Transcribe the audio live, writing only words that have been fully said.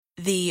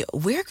The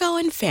we're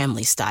going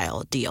family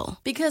style deal.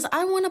 Because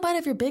I want a bite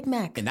of your Big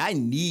Mac. And I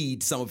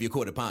need some of your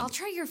quarter pound. I'll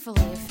try your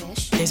filet of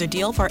fish. There's a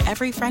deal for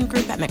every friend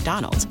group at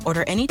McDonald's.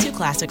 Order any 2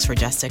 classics for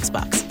just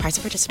 $6. Price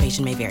of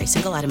participation may vary.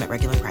 Single item at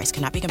regular price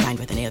cannot be combined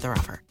with any other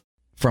offer.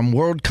 From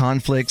world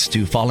conflicts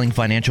to falling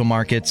financial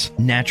markets,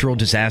 natural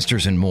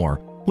disasters, and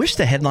more. Wish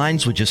the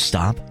headlines would just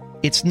stop?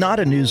 It's not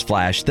a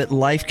newsflash that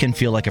life can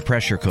feel like a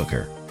pressure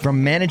cooker.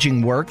 From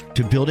managing work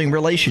to building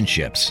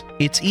relationships,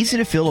 it's easy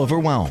to feel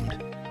overwhelmed.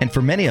 And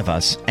for many of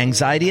us,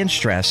 anxiety and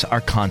stress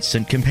are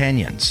constant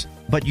companions.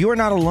 But you're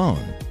not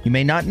alone. You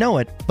may not know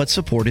it, but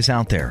support is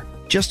out there,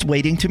 just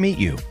waiting to meet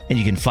you. And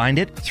you can find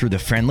it through the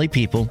friendly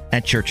people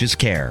at Church's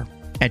Care.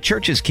 At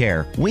Church's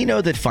Care, we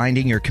know that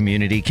finding your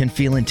community can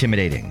feel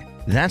intimidating.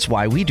 That's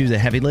why we do the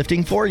heavy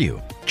lifting for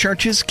you.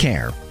 Church's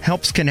Care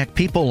helps connect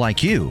people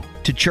like you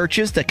to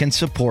churches that can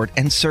support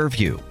and serve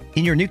you.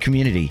 In your new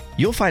community,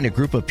 you'll find a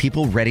group of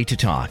people ready to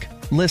talk,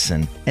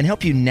 listen, and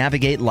help you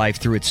navigate life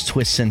through its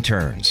twists and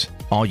turns.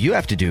 All you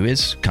have to do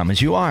is come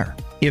as you are.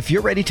 If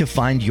you're ready to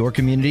find your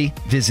community,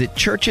 visit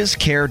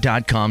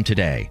churchescare.com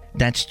today.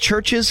 That's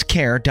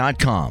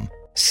churchescare.com.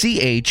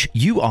 CHURCHES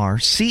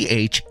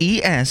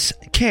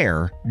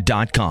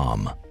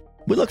care.com.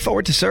 We look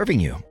forward to serving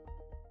you.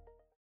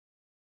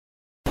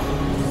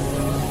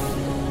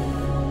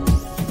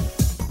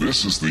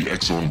 This is the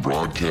X-Zone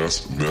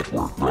Broadcast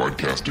Network,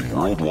 broadcasting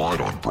worldwide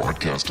on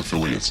broadcast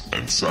affiliates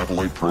and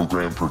satellite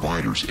program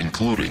providers,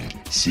 including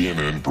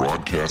CNN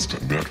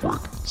Broadcast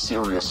Network,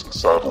 Sirius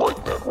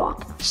Satellite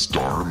Network,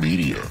 Star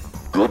Media,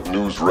 Good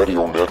News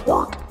Radio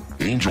Network,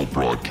 Angel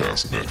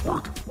Broadcast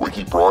Network,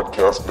 Wiki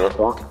Broadcast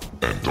Network,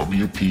 and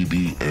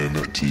WPBN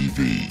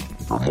TV.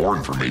 For more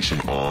information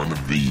on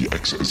the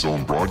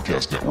X-Zone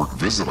Broadcast Network,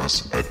 visit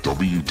us at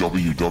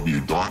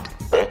www.xzbn.net.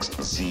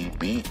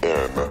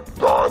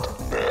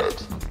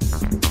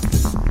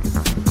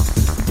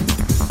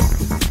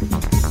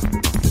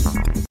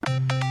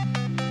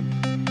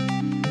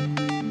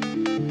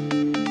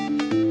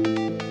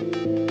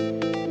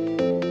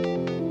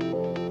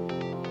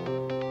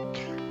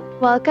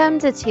 Welcome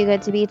to Too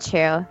Good to Be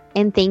True,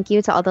 and thank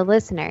you to all the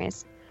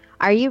listeners.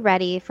 Are you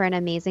ready for an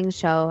amazing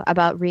show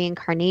about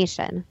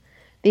reincarnation?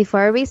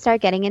 Before we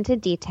start getting into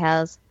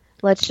details,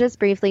 let's just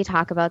briefly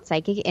talk about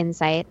psychic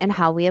insight and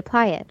how we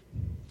apply it.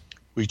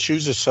 We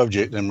choose a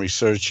subject and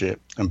research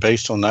it, and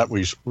based on that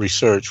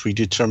research, we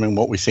determine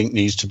what we think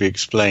needs to be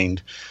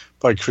explained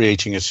by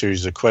creating a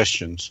series of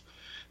questions.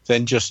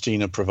 Then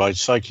Justina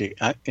provides psychic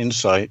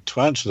insight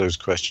to answer those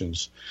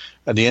questions.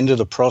 At the end of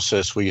the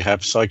process, we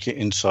have psychic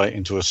insight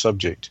into a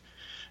subject.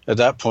 At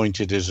that point,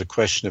 it is a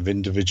question of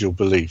individual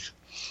belief.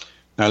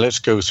 Now let's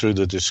go through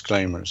the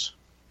disclaimers.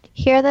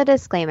 Here are the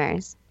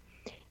disclaimers.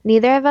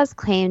 Neither of us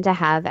claim to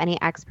have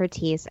any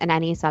expertise in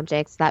any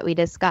subjects that we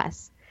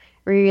discuss.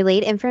 We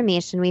relate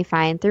information we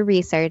find through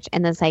research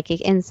and the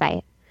psychic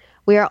insight.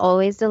 We are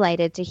always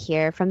delighted to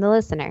hear from the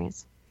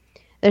listeners.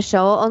 The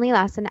show only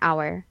lasts an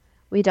hour.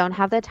 We don't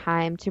have the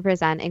time to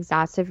present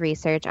exhaustive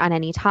research on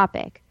any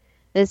topic.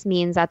 This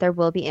means that there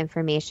will be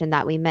information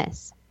that we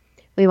miss.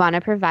 We want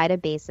to provide a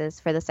basis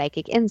for the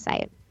psychic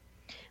insight.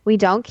 We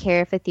don't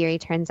care if a theory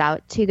turns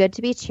out too good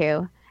to be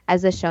true,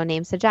 as the show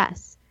name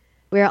suggests.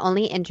 We are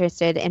only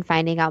interested in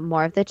finding out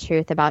more of the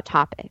truth about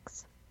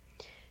topics.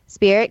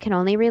 Spirit can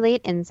only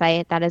relate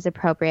insight that is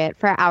appropriate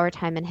for our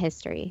time in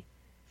history.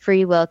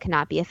 Free will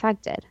cannot be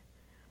affected.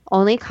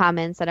 Only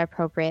comments that are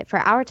appropriate for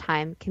our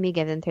time can be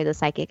given through the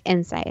psychic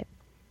insight.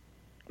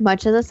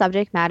 Much of the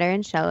subject matter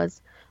in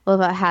shows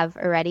will have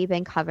already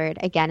been covered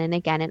again and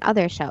again in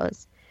other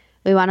shows.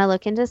 We want to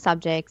look into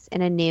subjects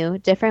in a new,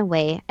 different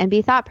way and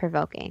be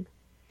thought-provoking.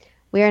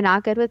 We are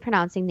not good with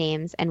pronouncing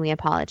names, and we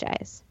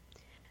apologize.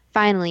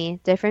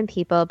 Finally, different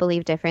people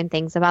believe different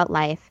things about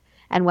life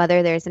and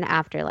whether there's an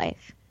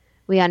afterlife.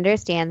 We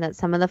understand that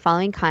some of the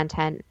following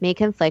content may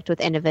conflict with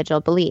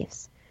individual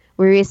beliefs.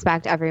 We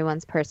respect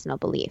everyone's personal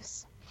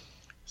beliefs.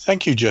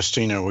 Thank you,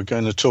 Justina. We're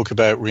going to talk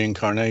about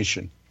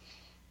reincarnation.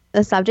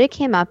 The subject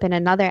came up in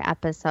another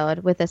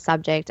episode with the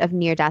subject of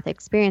near-death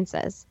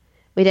experiences.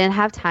 We didn't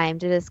have time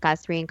to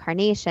discuss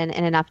reincarnation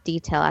in enough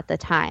detail at the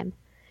time.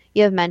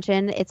 You have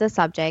mentioned it's a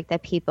subject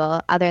that people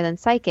other than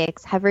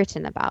psychics have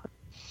written about.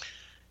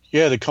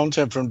 Yeah, the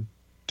content from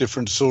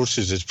different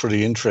sources is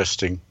pretty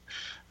interesting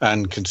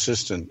and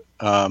consistent.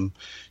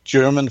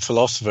 German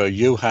philosopher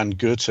Johann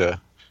Goethe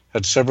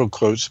had several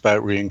quotes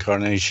about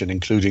reincarnation,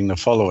 including the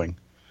following: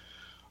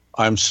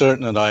 "I am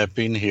certain that I have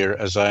been here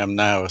as I am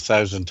now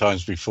 1,000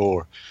 times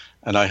before,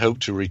 and I hope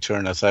to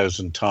return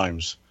 1,000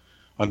 times."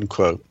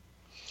 Unquote.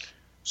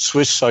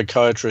 Swiss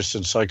psychiatrist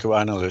and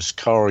psychoanalyst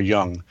Carl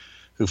Jung,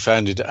 who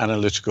founded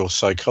analytical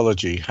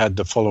psychology, had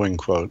the following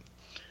quote: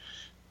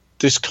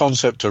 "This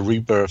concept of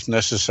rebirth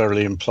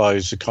necessarily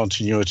implies the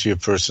continuity of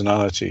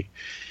personality.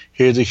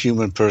 Here the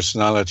human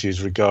personality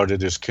is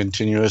regarded as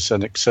continuous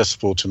and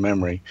accessible to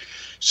memory,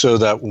 so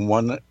that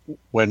when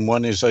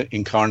one is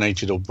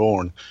incarnated or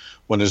born,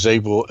 one is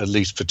able, at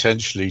least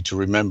potentially, to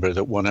remember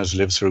that one has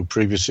lived through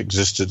previous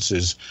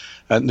existences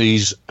and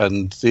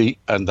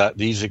that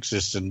these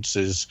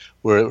existences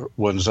were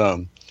one's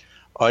own,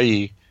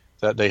 i.e.,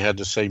 that they had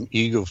the same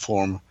ego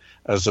form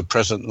as the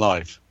present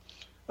life.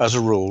 As a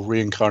rule,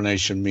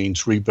 reincarnation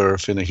means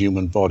rebirth in a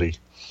human body."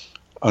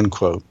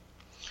 Unquote.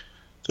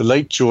 The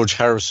late George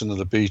Harrison of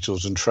the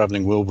Beatles and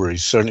Travelling Wilburys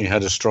certainly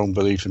had a strong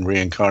belief in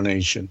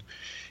reincarnation.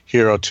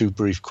 Here are two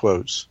brief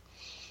quotes.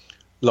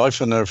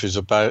 "Life on earth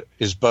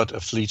is but a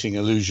fleeting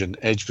illusion,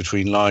 edged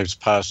between lives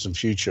past and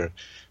future,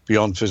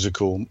 beyond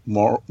physical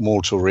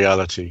mortal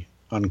reality."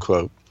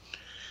 Unquote.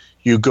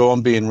 "You go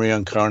on being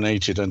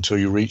reincarnated until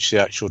you reach the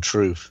actual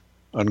truth."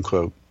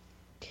 Unquote.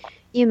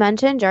 You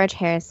mentioned George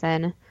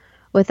Harrison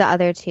with the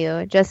other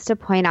two, just to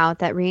point out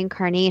that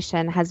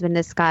reincarnation has been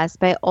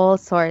discussed by all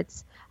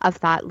sorts of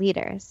thought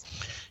leaders.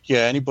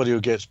 Yeah, anybody who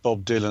gets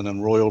Bob Dylan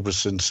and Roy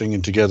Orbison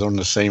singing together on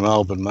the same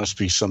album must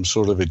be some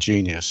sort of a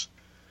genius.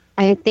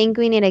 I think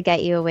we need to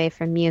get you away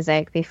from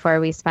music before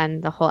we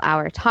spend the whole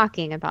hour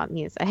talking about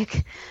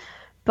music.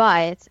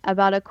 But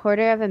about a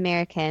quarter of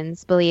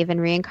Americans believe in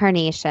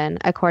reincarnation,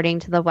 according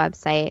to the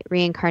website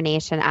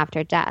Reincarnation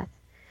After Death.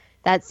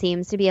 That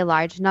seems to be a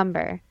large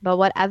number, but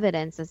what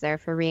evidence is there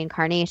for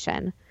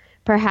reincarnation?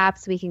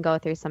 Perhaps we can go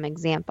through some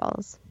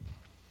examples.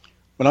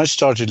 When I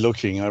started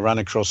looking, I ran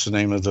across the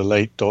name of the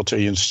late Dr.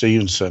 Ian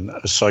Stevenson,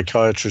 a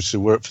psychiatrist who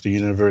worked for the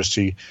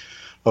University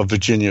of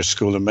Virginia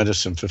School of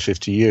Medicine for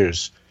 50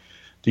 years.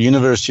 The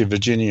University of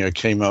Virginia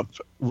came up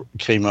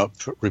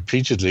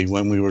repeatedly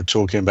when we were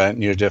talking about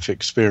near-death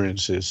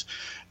experiences,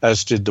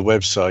 as did the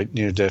website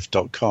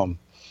neardeath.com.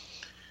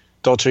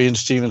 Dr. Ian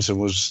Stevenson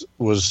was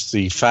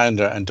the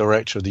founder and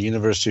director of the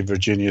University of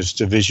Virginia's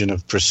Division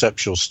of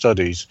Perceptual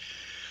Studies,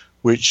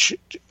 which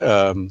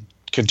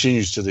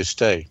continues to this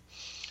day.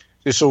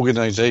 This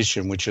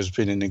organization, which has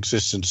been in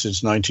existence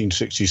since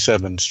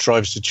 1967,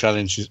 strives to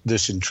challenge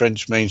this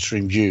entrenched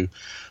mainstream view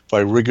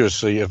by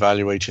rigorously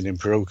evaluating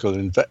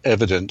empirical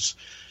evidence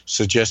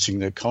suggesting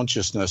that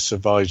consciousness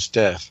survives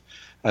death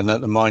and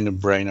that the mind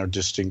and brain are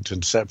distinct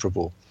and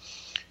separable.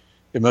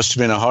 It must have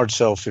been a hard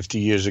sell 50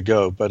 years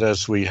ago, but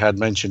as we had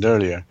mentioned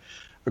earlier,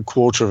 a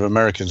quarter of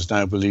Americans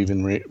now believe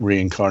in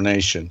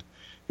reincarnation.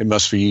 It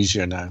must be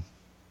easier now.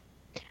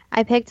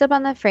 I picked up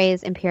on the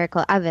phrase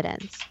empirical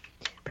evidence.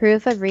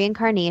 Proof of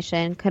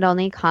reincarnation could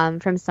only come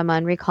from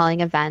someone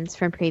recalling events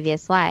from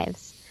previous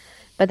lives.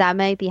 But that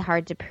might be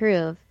hard to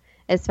prove,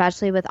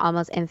 especially with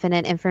almost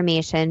infinite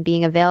information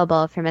being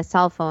available from a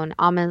cell phone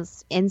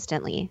almost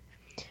instantly.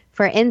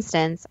 For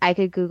instance, I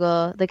could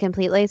Google the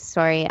complete life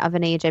story of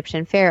an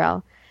Egyptian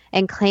pharaoh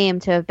and claim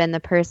to have been the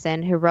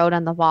person who wrote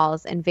on the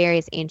walls in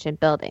various ancient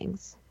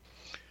buildings.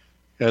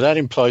 Yeah, that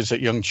implies that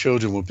young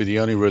children would be the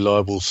only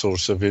reliable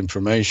source of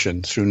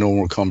information through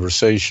normal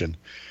conversation.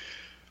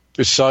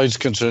 Besides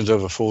concerns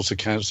over false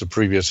accounts of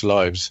previous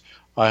lives,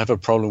 I have a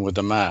problem with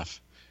the math.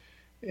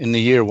 In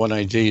the year 1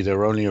 AD, there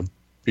were only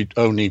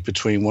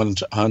between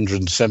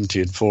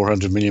 170 and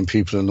 400 million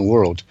people in the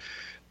world.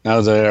 Now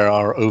there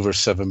are over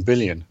 7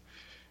 billion.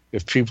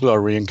 If people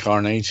are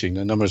reincarnating,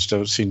 the numbers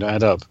don't seem to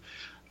add up,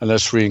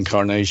 unless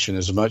reincarnation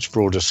is a much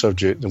broader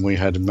subject than we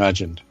had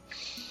imagined.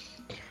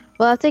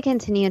 We'll have to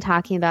continue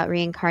talking about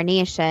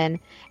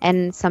reincarnation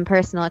and some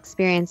personal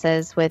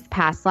experiences with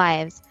past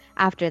lives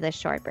after this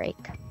short break.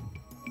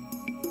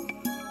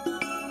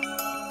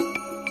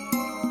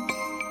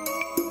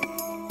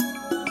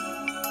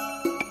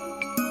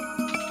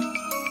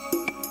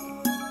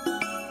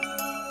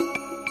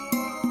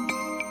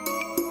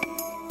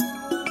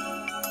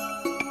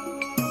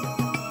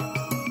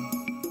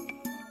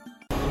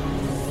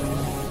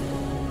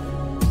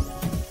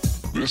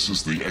 This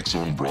is the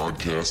X-Zone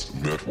Broadcast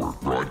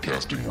Network,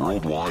 broadcasting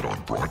worldwide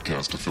on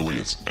broadcast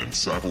affiliates and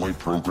satellite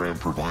program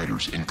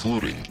providers,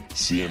 including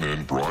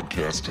CNN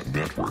Broadcast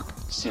Network,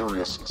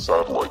 Sirius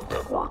Satellite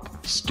Network,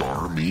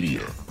 Star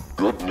Media,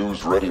 Good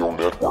News Radio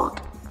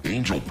Network,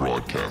 Angel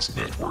Broadcast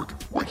Network,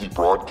 Wiki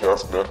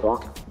Broadcast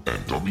Network,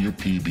 and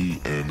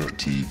WPBN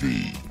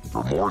TV.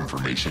 For more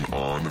information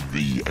on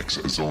the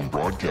X-Zone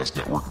Broadcast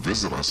Network,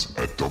 visit us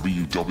at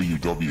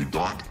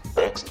www.xzbn.net.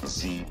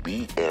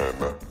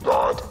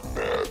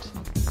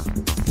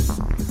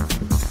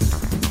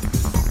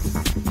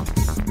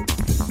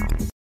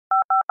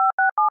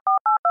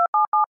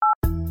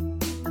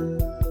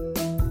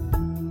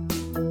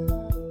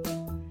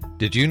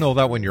 Did you know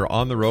that when you're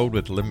on the road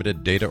with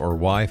limited data or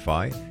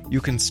Wi-Fi,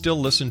 you can still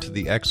listen to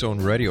the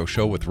X-Zone Radio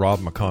Show with Rob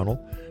McConnell,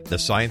 The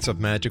Science of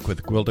Magic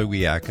with Gwilda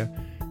Wiyaka,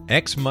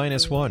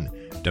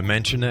 X-1,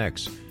 Dimension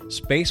X,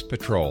 Space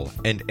Patrol,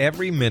 and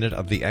every minute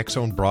of the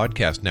X-Zone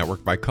Broadcast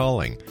Network by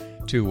calling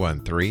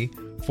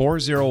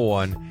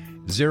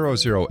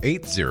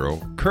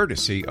 213-401-0080,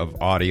 courtesy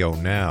of Audio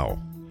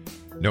Now.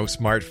 No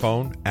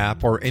smartphone,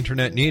 app, or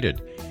internet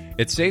needed.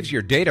 It saves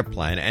your data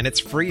plan, and it's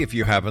free if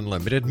you have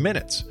unlimited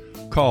minutes.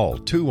 Call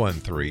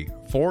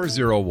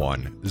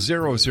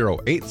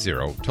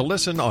 213-401-0080 to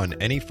listen on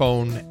any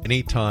phone,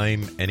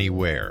 anytime,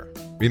 anywhere.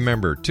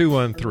 Remember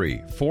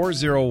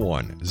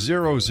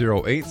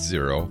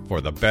 213-401-0080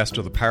 for the best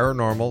of the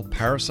paranormal,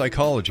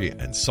 parapsychology,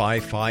 and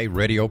sci-fi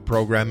radio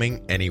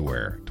programming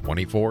anywhere,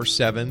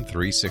 24/7,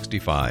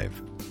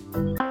 365.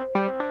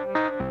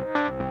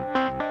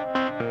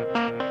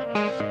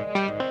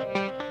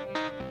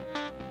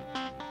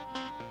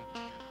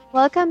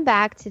 Welcome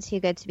back to Too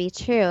Good to Be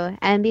True.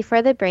 And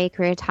before the break,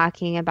 we were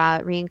talking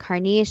about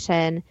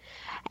reincarnation.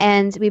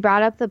 And we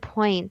brought up the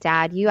point,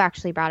 Dad, you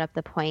actually brought up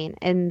the point,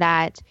 in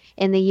that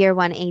in the year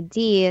 1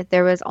 AD,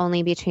 there was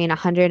only between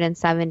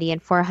 170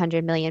 and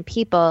 400 million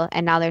people,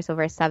 and now there's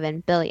over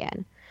 7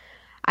 billion.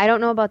 I don't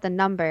know about the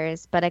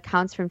numbers, but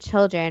accounts from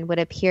children would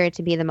appear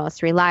to be the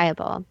most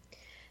reliable.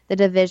 The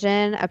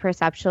Division of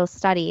Perceptual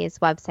Studies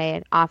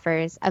website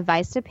offers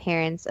advice to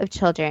parents of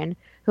children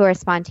who are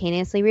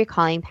spontaneously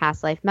recalling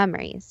past life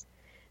memories.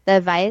 The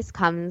advice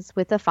comes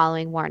with the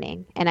following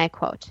warning, and I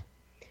quote,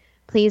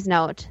 "Please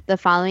note, the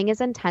following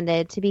is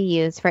intended to be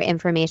used for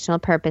informational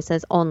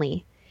purposes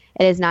only.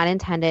 It is not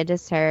intended to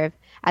serve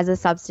as a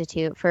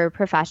substitute for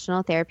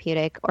professional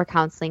therapeutic or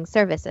counseling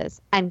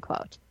services," end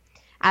quote.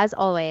 As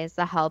always,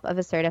 the help of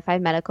a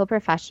certified medical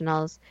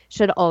professionals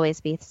should always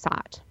be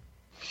sought.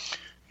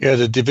 Yeah,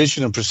 the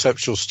Division of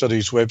Perceptual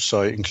Studies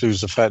website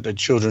includes the fact that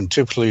children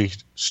typically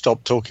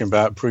stop talking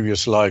about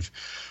previous life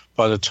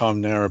by the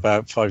time they're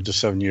about 5 to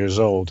 7 years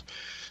old.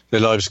 Their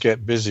lives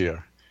get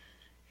busier.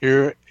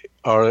 Here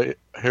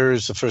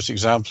is the first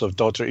example of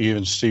Dr.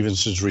 Ian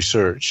Stevenson's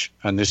research,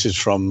 and this is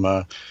from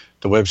the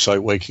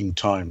website Waking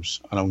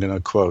Times, and I'm going to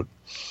quote,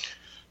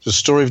 "The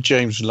story of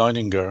James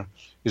Leininger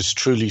is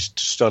truly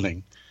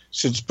stunning.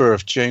 Since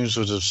birth, James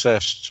was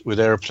obsessed with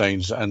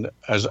airplanes and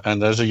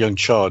as a young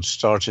child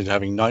started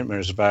having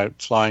nightmares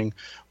about flying,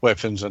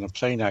 weapons, and a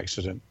plane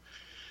accident.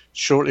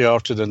 Shortly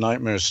after the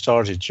nightmares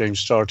started,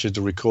 James started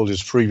to recall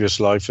his previous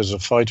life as a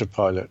fighter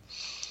pilot.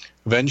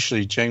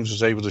 Eventually, James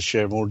was able to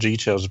share more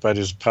details about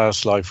his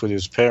past life with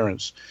his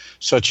parents,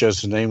 such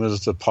as the name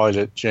of the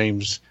pilot,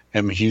 James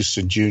M.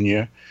 Houston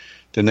Jr.,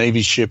 the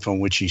Navy ship on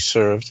which he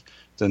served,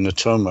 the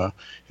Natoma,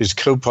 his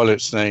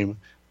co-pilot's name,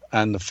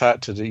 and the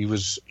fact that he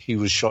was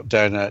shot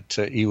down at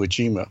Iwo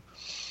Jima.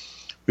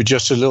 With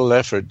just a little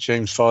effort,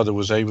 James' father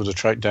was able to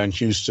track down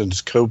Houston's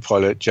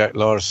co-pilot, Jack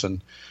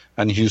Larson,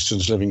 and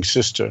Houston's living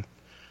sister.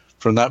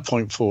 From that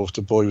point forth,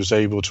 the boy was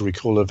able to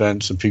recall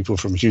events and people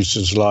from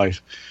Houston's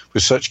life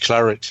with such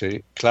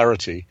clarity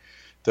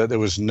that there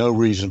was no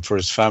reason for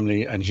his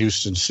family and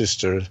Houston's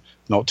sister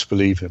not to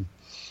believe him,"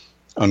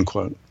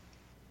 unquote.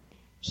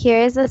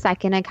 Here is a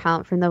second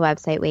account from the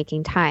website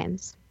Waking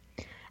Times.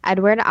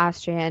 Edward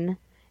Austrian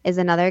is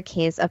another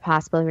case of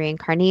possible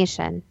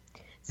reincarnation.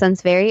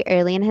 Since very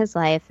early in his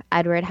life,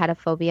 Edward had a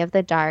phobia of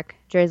the dark,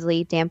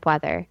 drizzly, damp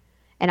weather,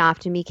 and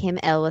often became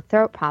ill with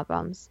throat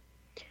problems.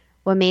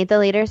 What made the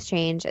later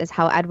strange is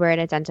how Edward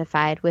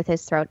identified with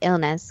his throat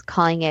illness,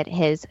 calling it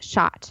his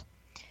shot.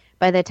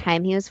 By the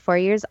time he was 4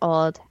 years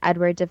old,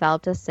 Edward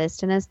developed a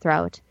cyst in his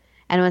throat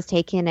and was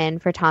taken in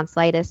for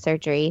tonsillitis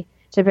surgery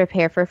to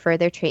prepare for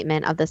further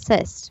treatment of the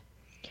cyst.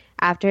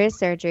 After his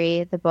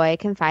surgery, the boy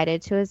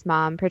confided to his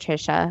mom,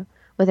 Patricia,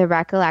 with a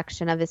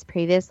recollection of his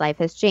previous life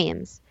as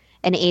James,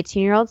 an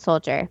 18-year-old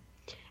soldier,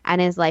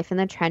 and his life in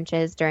the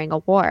trenches during a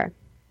war.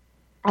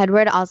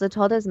 Edward also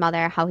told his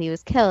mother how he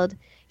was killed.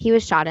 He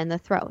was shot in the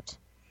throat.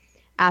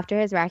 After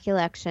his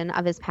recollection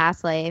of his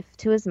past life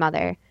to his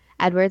mother,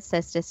 Edward's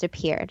cyst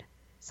disappeared,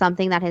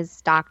 something that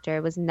his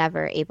doctor was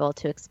never able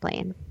to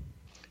explain.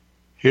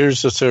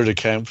 Here's the third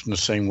account from the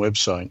same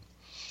website.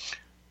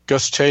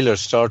 Gus Taylor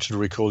started to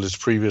recall his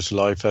previous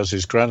life as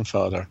his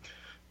grandfather,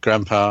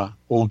 Grandpa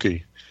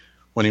Augie,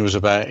 when he was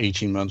about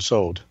 18 months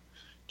old.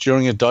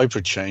 During a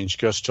diaper change,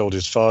 Gus told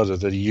his father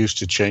that he used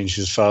to change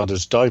his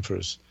father's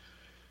diapers.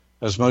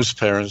 As most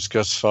parents,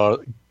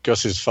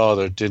 Gus's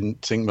father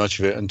didn't think much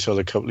of it until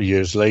a couple of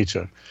years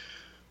later.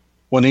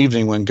 One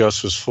evening when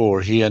Gus was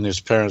 4, he and his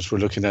parents were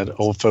looking at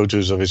old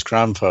photos of his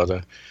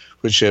grandfather,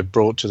 which they had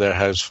brought to their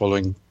house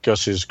following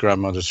Gus's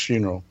grandmother's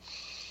funeral.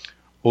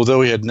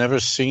 Although he had never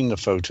seen the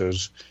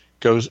photos,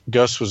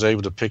 Gus was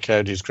able to pick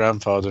out his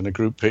grandfather in a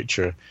group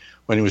picture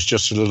when he was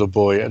just a little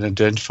boy and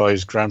identify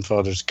his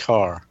grandfather's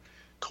car,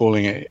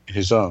 calling it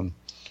his own.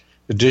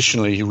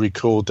 Additionally, he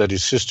recalled that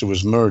his sister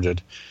was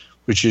murdered,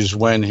 which is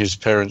when his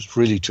parents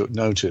really took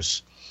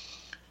notice.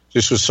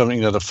 This was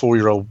something that the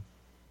 4-year-old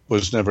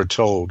was never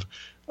told.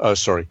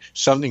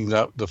 Something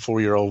that the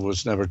 4-year-old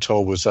was never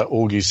told was that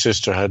Augie's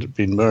sister had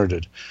been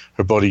murdered,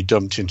 her body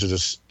dumped into the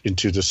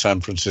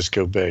San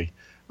Francisco Bay,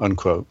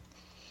 unquote.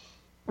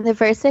 The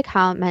first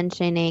account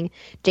mentioning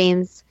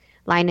James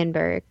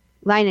Leininger,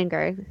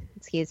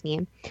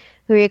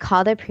 who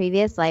recalled a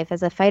previous life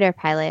as a fighter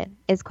pilot,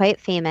 is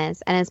quite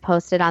famous and is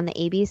posted on the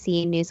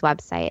ABC News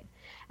website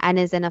and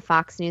is in a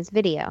Fox News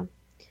video.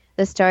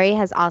 The story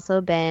has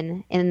also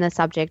been in the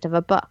subject of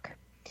a book.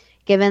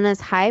 Given this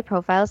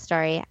high-profile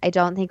story, I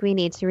don't think we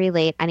need to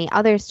relate any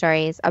other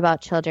stories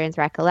about children's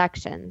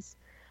recollections.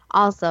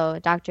 Also,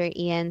 Dr.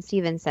 Ian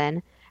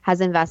Stevenson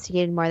has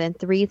investigated more than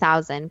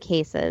 3,000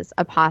 cases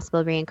of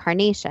possible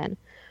reincarnation,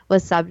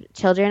 with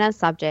children as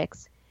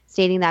subjects,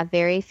 stating that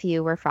very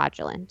few were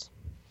fraudulent.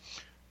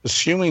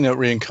 Assuming that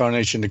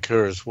reincarnation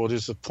occurs, what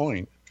is the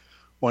point?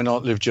 Why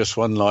not live just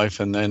one life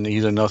and then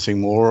either nothing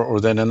more or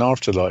then an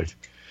afterlife?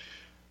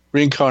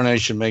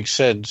 Reincarnation makes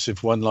sense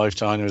if one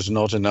lifetime is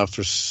not enough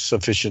for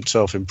sufficient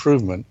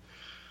self-improvement.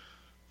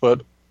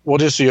 But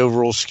what is the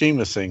overall scheme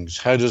of things?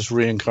 How does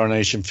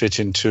reincarnation fit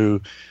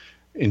into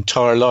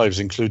entire lives,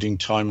 including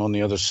time on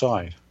the other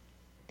side?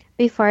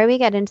 Before we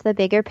get into the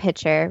bigger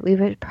picture,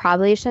 we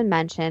probably should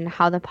mention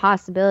how the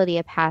possibility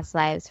of past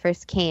lives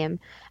first came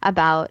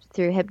about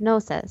through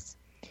hypnosis.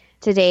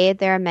 Today,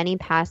 there are many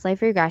past life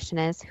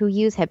regressionists who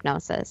use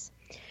hypnosis.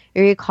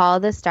 You recall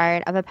the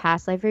start of a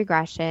past life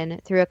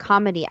regression through a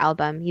comedy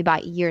album you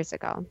bought years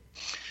ago.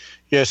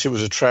 Yes, it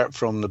was a track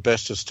from the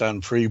best of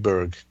Stan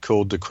Freberg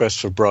called The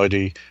Quest for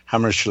Bridie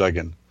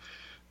Hammerschlagen.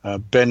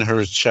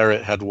 Ben-Hur's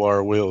chariot had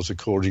wire wheels,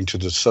 according to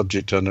the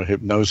subject under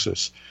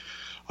hypnosis.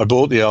 I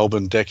bought the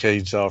album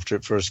decades after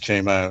it first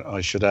came out,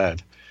 I should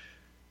add.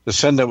 The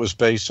sender was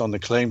based on the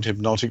claimed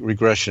hypnotic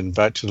regression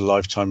back to the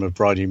lifetime of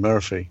Bridie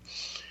Murphy.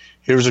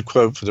 Here's a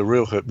quote for the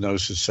real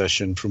hypnosis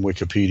session from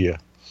Wikipedia.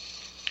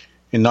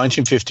 In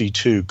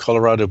 1952,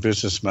 Colorado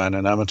businessman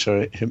and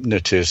amateur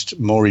hypnotist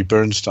Maury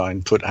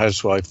Bernstein put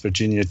housewife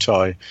Virginia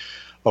Tighe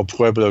of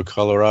Pueblo,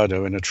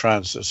 Colorado in a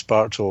trance that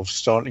sparked off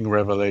startling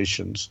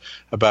revelations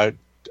about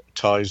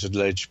Tighe's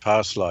alleged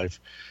past life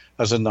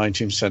as a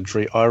 19th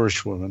century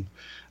Irish woman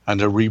and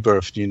her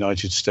rebirth in the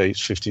United States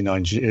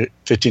 59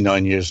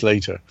 years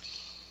later.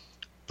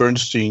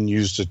 Bernstein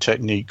used a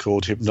technique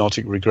called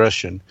hypnotic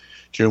regression,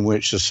 during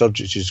which the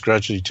subject is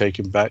gradually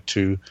taken back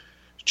to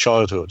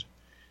childhood.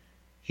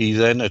 He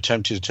then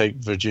attempted to take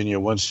Virginia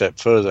one step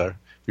further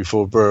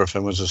before birth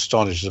and was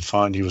astonished to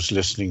find he was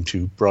listening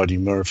to Bridie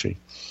Murphy.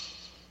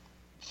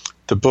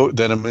 The book,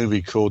 then a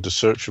movie called The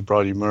Search for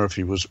Bridie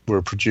Murphy,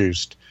 were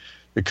produced.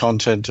 The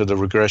content of the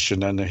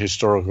regression and the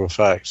historical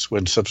facts,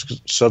 when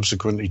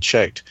subsequently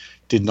checked,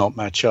 did not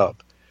match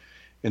up.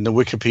 In the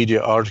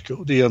Wikipedia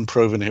article, the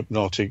unproven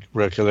hypnotic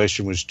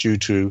recollection was due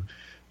to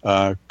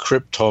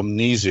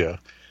cryptomnesia,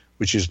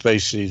 which is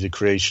basically the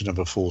creation of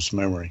a false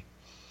memory.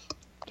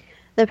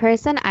 The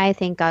person I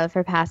think of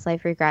for past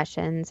life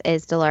regressions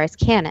is Dolores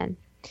Cannon.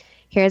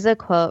 Here's a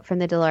quote from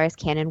the Dolores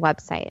Cannon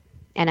website,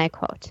 and I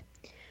quote,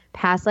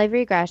 "Past life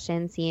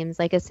regression seems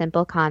like a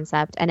simple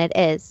concept, and it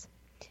is.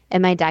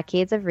 In my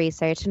decades of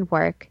research and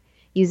work,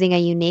 using a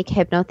unique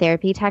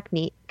hypnotherapy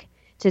technique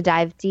to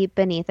dive deep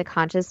beneath the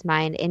conscious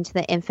mind into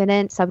the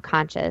infinite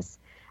subconscious,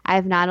 I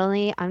have not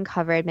only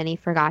uncovered many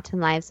forgotten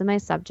lives of my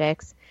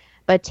subjects,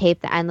 but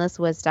taped the endless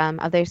wisdom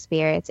of their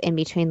spirits in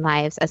between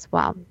lives as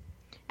well."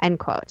 End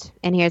quote.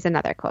 And here's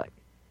another quote.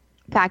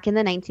 "Back in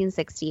the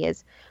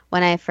 1960s,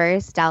 when I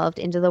first delved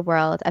into the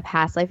world of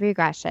past life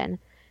regression,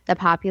 the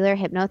popular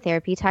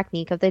hypnotherapy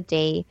technique of the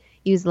day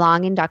used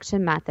long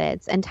induction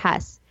methods and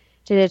tests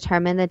to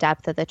determine the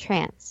depth of the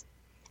trance.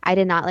 I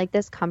did not like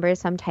this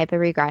cumbersome type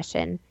of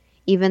regression,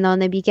 even though in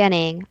the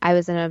beginning I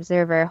was an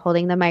observer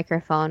holding the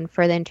microphone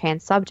for the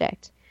entranced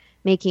subject,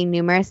 making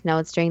numerous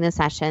notes during the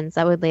sessions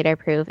that would later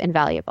prove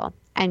invaluable."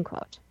 End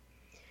quote.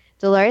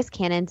 Dolores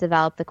Cannon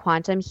developed the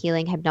quantum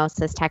healing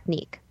hypnosis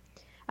technique.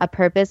 A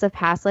purpose of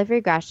past life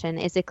regression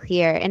is to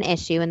clear an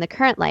issue in the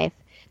current life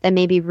that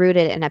may be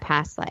rooted in a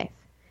past life.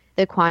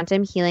 The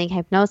quantum healing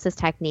hypnosis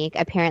technique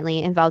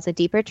apparently involves a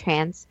deeper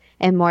trance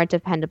and more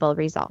dependable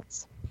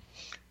results.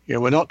 Yeah,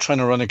 we're not trying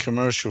to run a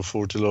commercial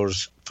for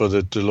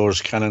the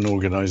Dolores Cannon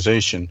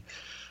organization.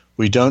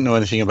 We don't know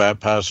anything about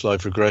past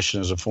life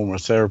regression as a form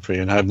of therapy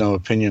and have no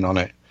opinion on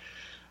it.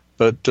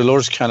 But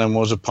Dolores Cannon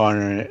was a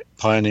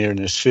pioneer in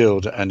this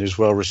field and is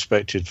well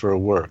respected for her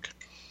work.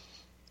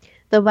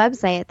 The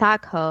website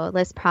ThoughtCo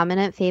lists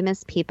prominent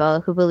famous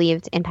people who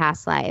believed in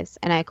past lives,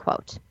 and I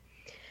quote,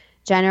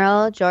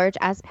 "General George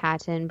S.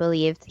 Patton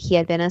believed he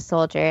had been a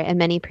soldier in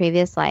many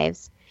previous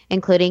lives,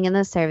 including in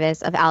the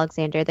service of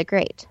Alexander the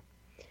Great.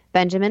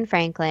 Benjamin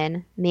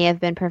Franklin may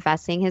have been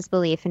professing his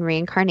belief in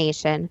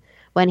reincarnation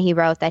when he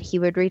wrote that he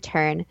would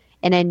return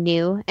in a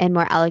new and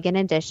more elegant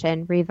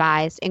edition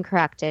revised and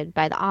corrected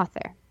by the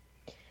author.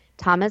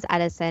 Thomas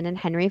Edison and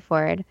Henry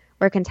Ford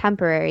were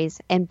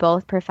contemporaries and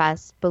both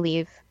professed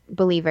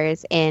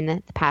believers in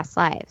the past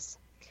lives.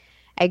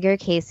 Edgar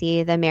Cayce,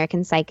 the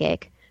American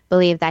psychic,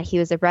 believed that he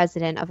was a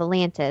resident of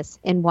Atlantis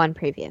in one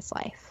previous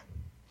life."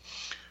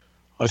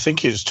 I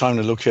think it's time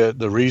to look at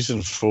the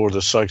reason for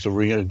the cycle of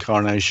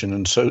reincarnation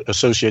and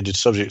associated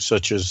subjects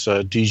such as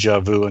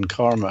déjà vu and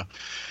karma.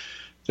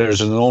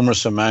 There's an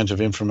enormous amount of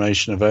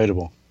information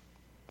available.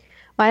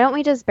 Why don't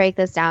we just break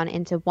this down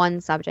into one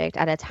subject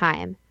at a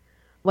time?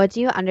 What do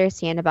you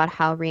understand about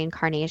how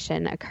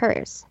reincarnation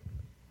occurs?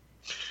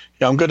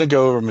 Yeah, I'm going to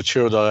go over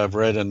material that I've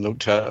read and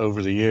looked at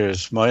over the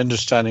years. My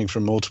understanding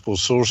from multiple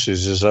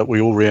sources is that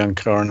we all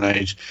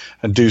reincarnate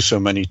and do so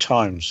many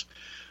times.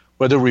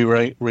 Whether we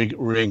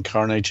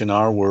reincarnate in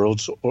our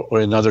worlds or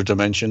in other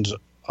dimensions,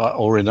 I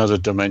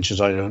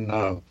don't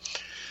know.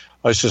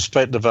 I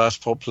suspect the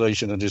vast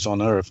population that is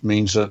on Earth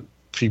means that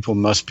people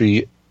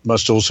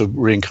must also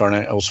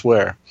reincarnate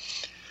elsewhere.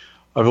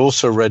 I've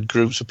also read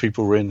groups of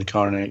people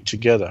reincarnate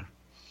together.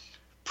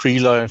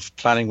 Pre-life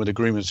planning with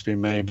agreements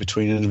being made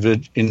between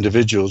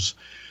individuals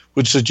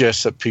would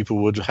suggest that people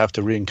would have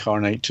to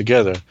reincarnate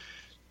together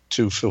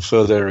to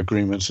fulfill their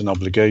agreements and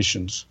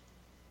obligations.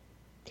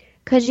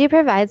 Could you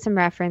provide some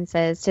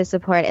references to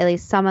support at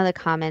least some of the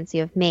comments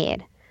you have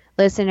made?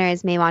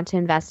 Listeners may want to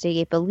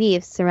investigate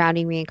beliefs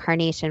surrounding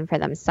reincarnation for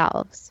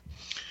themselves.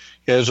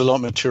 Yeah, there's a lot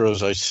of material,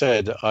 as I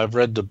said. I've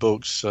read the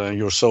books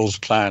Your Soul's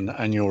Plan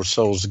and Your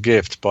Soul's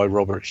Gift by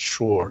Robert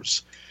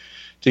Schwartz.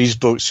 These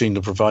books seem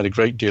to provide a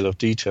great deal of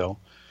detail.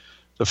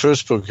 The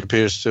first book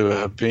appears to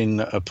have been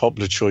a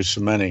popular choice for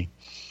many.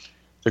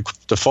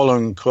 The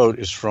following quote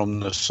is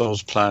from the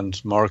Soul's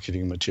Plan's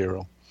marketing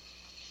material.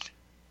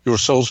 Your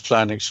Soul's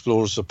Plan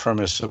explores the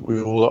premise that we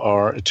all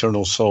are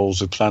eternal souls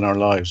who plan our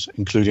lives,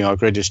 including our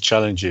greatest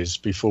challenges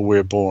before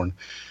we're born,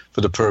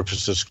 for the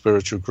purpose of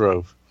spiritual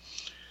growth.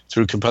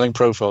 Through compelling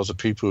profiles of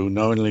people who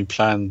knowingly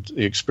planned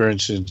the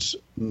experiences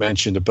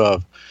mentioned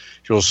above,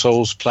 Your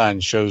Soul's Plan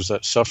shows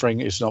that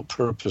suffering is not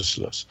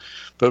purposeless,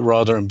 but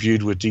rather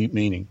imbued with deep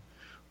meaning.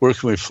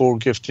 Working with 4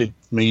 gifted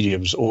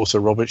mediums, author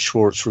Robert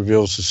Schwartz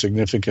reveals the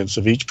significance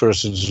of each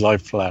person's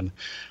life plan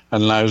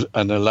and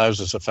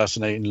allows us a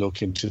fascinating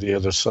look into the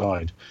other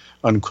side.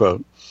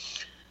 Unquote.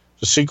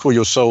 The sequel,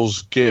 Your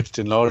Soul's Gift,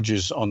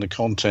 enlarges on the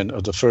content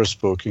of the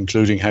first book,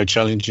 including how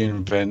challenging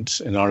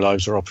events in our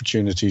lives are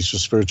opportunities for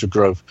spiritual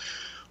growth,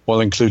 while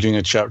including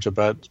a chapter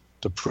about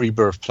the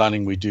pre-birth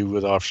planning we do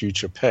with our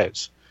future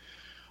pets.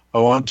 I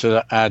want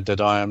to add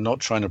that I am not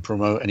trying to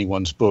promote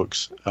anyone's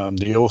books.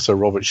 The author,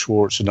 Robert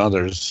Schwartz, and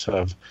others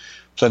have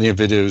plenty of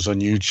videos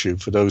on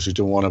YouTube for those who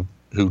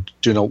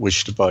do not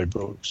wish to buy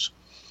books.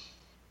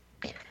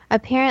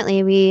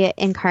 Apparently, we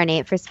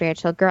incarnate for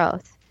spiritual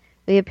growth.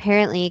 We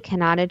apparently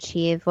cannot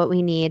achieve what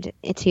we need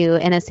to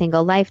in a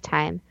single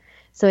lifetime,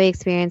 so we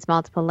experience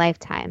multiple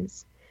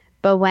lifetimes.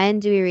 But when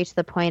do we reach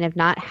the point of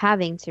not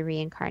having to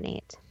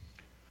reincarnate?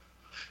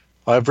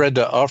 I've read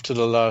that after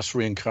the last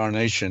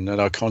reincarnation, that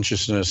our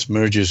consciousness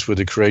merges with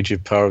the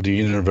creative power of the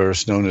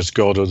universe known as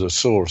God or the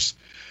Source.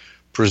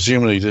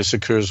 Presumably, this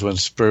occurs when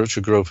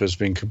spiritual growth has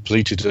been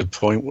completed to the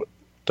point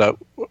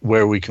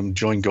where we can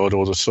join God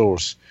or the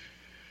Source.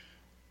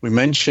 We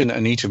mentioned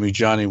Anita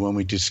Mujani when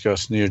we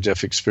discussed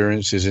near-death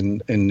experiences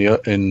in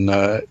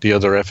the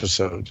other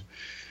episode.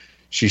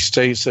 She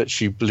states that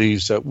she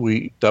believes that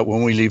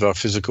when we leave our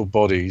physical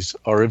bodies,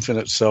 our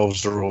infinite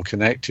selves are all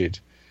connected.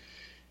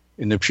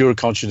 In the pure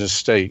consciousness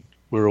state,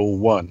 we're all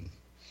one.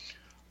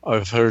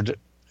 I've heard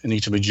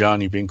Anita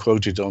Mujani being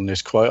quoted on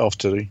this quite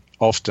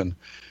often,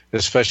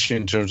 especially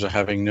in terms of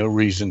having no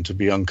reason to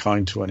be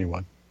unkind to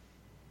anyone.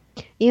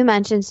 You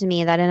mentioned to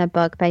me that in a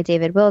book by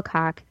David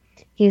Wilcock,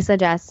 he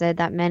suggested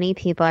that many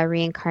people are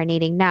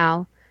reincarnating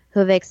now who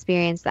have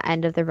experienced the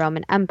end of the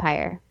Roman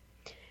Empire.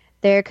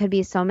 There could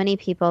be so many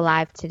people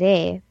alive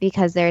today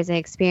because there is an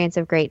experience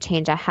of great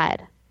change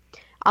ahead.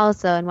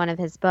 Also, in one of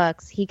his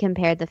books, he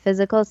compared the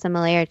physical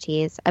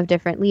similarities of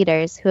different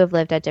leaders who have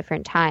lived at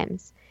different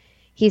times.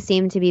 He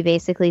seemed to be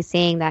basically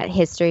saying that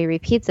history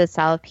repeats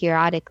itself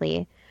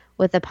periodically,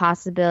 with the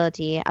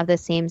possibility of the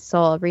same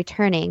soul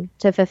returning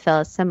to fulfill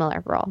a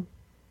similar role.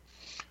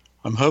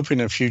 I'm hoping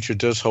the future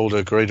does hold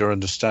a greater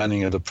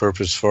understanding of the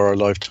purpose for our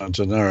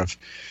lifetimes on Earth.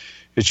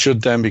 It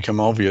should then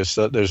become obvious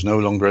that there's no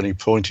longer any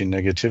point in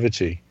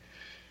negativity.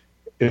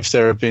 If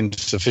there have been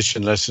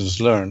sufficient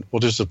lessons learned,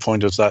 what is the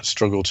point of that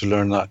struggle to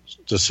learn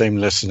the same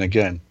lesson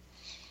again?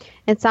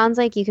 It sounds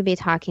like you could be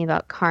talking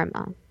about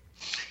karma.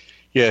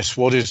 Yes,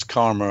 what is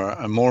karma?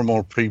 And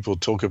more people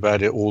talk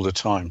about it all the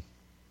time.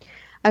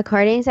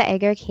 According to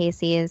Edgar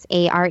Cayce's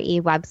ARE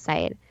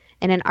website,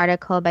 in an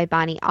article by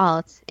Bonnie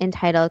Alt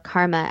entitled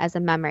Karma as a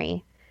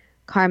Memory,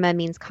 karma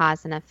means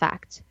cause and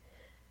effect.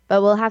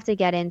 But we'll have to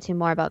get into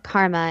more about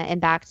karma and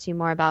back to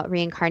more about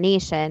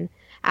reincarnation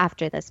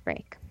after this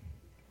break.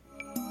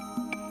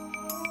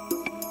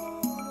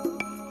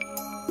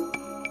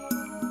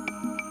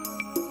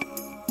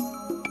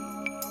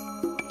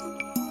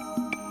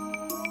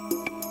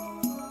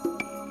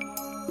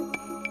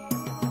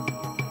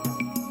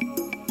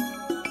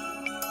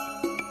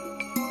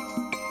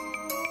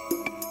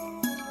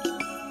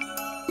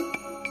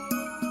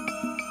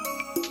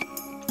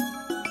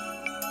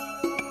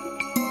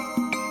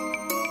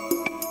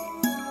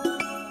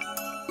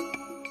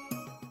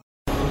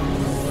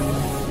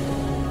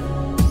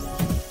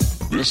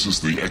 This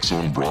is the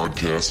X-Zone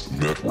Broadcast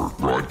Network,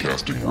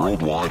 broadcasting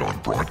worldwide on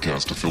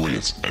broadcast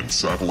affiliates and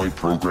satellite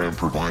program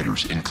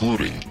providers,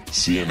 including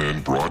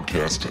CNN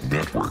Broadcast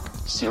Network,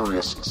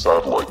 Sirius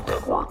Satellite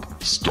Network,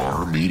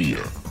 Star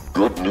Media,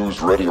 Good News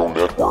Radio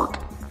Network,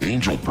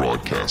 Angel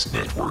Broadcast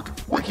Network,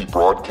 Wiki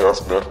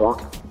Broadcast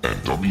Network,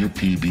 and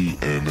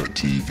WPBN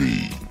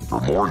TV. For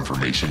more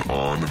information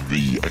on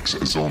the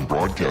X-Zone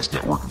Broadcast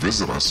Network,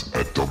 visit us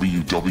at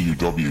www.xzbn.net.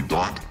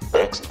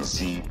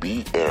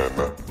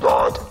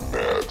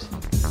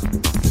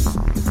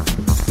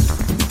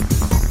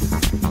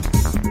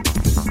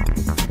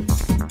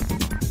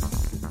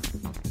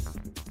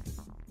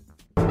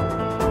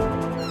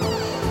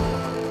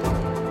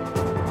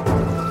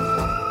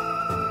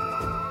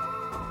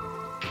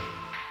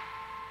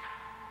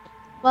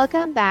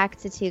 Welcome back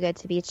to Too Good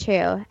to Be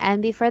True.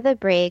 And before the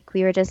break,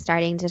 we were just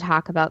starting to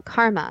talk about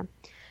karma.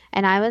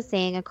 And I was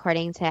saying,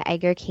 according to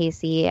Edgar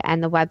Cayce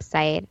and the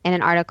website, in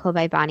an article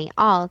by Bonnie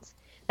Alt,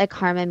 that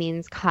karma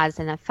means cause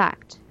and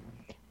effect.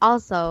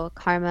 Also,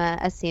 karma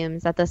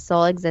assumes that the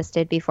soul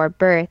existed before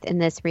birth in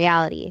this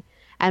reality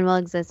and will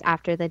exist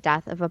after the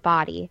death of a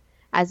body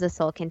as the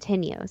soul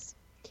continues.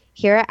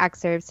 Here are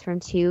excerpts from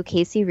 2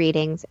 Cayce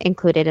readings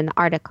included in the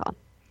article.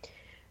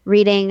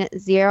 Reading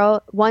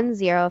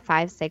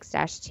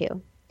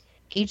 1056-2.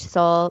 Each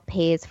soul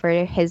pays for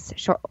his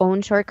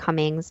own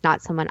shortcomings,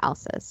 not someone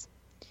else's.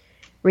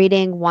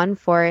 Reading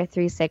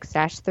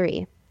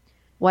 1436-3.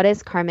 What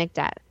is karmic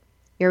debt?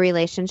 Your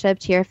relationship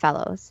to your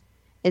fellows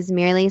is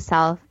merely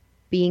self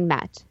being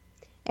met.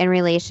 In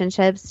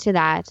relationships to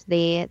that,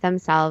 they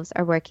themselves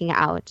are working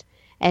out,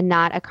 and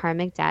not a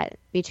karmic debt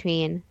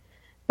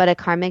but a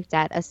karmic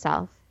debt of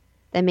self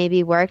that may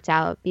be worked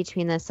out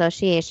between the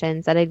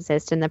associations that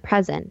exist in the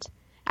present,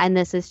 and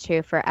this is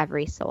true for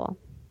every soul.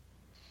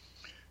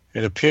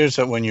 It appears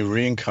that when you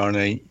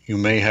reincarnate, you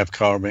may have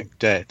karmic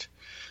debt,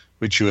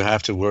 which you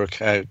have to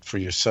work out for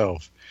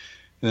yourself.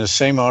 In the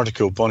same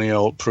article, Bonnie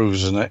Alt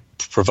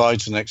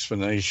provides an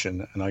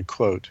explanation, and I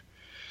quote,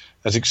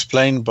 "As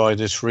explained by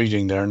this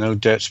reading, there are no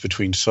debts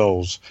between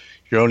souls.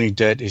 Your only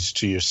debt is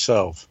to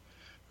yourself.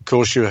 Of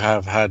course, you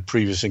have had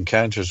previous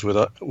encounters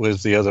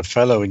with the other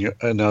fellow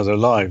in other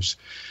lives.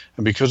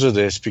 And because of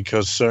this,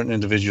 because certain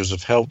individuals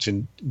have helped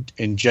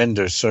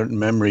engender certain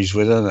memories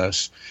within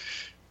us,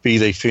 be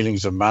they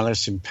feelings of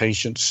malice,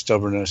 impatience,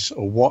 stubbornness,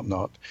 or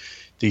whatnot,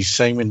 these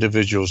same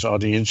individuals are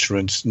the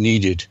instruments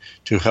needed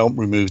to help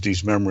remove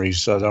these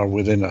memories that are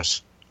within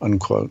us,"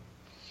 unquote.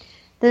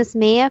 That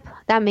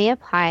may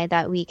apply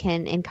that we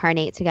can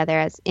incarnate together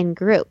as in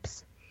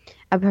groups.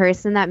 A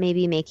person that may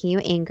be making you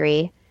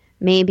angry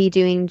may be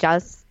doing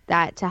just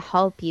that to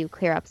help you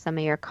clear up some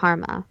of your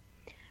karma.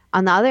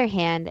 On the other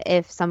hand,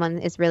 if someone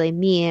is really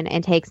mean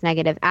and takes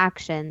negative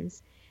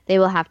actions, they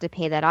will have to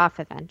pay that off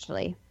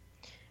eventually.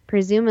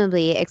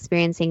 Presumably,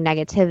 experiencing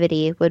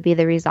negativity would be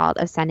the result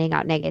of sending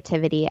out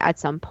negativity at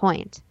some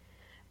point.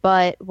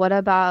 But what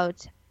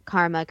about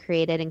karma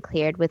created and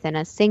cleared within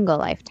a single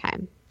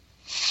lifetime?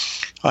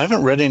 I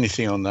haven't read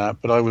anything on that,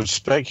 but I would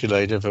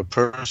speculate if a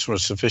person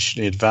was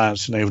sufficiently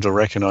advanced and able to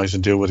recognize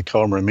and deal with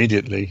karma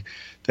immediately,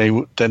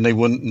 then they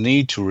wouldn't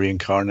need to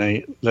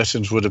reincarnate.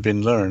 Lessons would have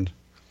been learned.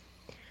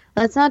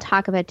 Let's now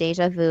talk about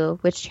déjà vu,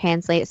 which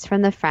translates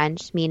from the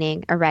French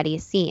meaning already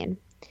seen.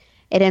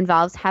 It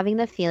involves having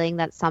the feeling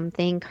that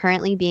something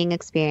currently being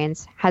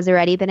experienced has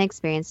already been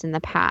experienced in the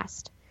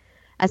past.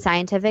 A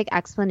scientific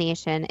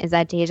explanation is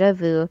that déjà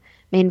vu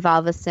may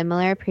involve a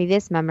similar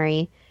previous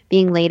memory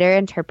being later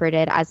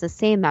interpreted as the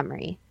same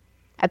memory.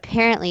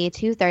 Apparently,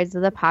 2/3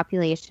 of the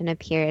population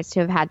appears to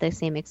have had the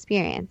same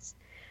experience.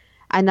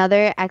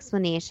 Another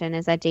explanation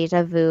is that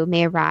déjà vu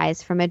may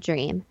arise from a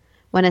dream,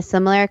 when a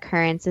similar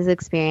occurrence is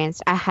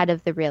experienced ahead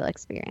of the real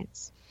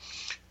experience.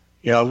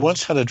 Yeah, I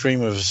once had a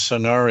dream of a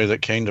scenario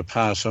that came to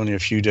pass only a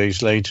few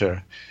days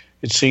later.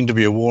 It seemed to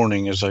be a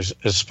warning,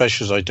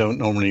 especially as I don't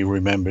normally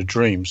remember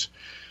dreams.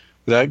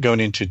 Without going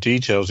into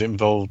details, it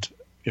involved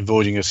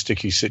avoiding a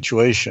sticky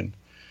situation.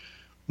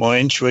 My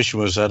intuition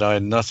was that I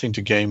had nothing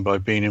to gain by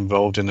being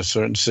involved in a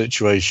certain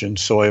situation,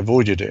 so I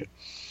avoided it.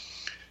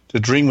 The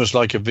dream was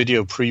like a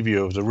video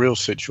preview of the real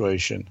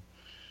situation.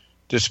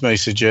 This may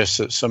suggest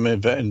that some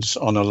events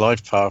on a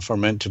life path are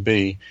meant to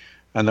be,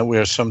 and that we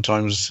are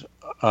sometimes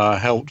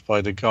helped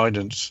by the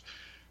guidance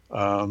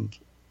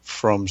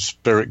from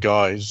spirit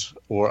guides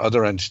or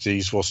other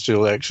entities while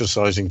still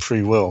exercising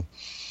free will.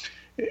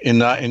 In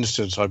that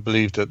instance, I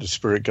believe that the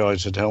spirit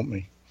guides had helped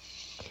me.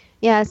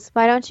 Yes,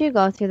 why don't you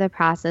go through the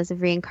process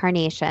of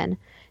reincarnation,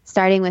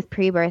 starting with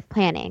pre-birth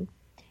planning?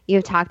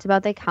 You've talked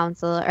about the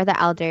council or the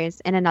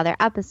elders in another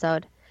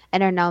episode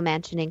and are now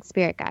mentioning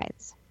spirit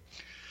guides.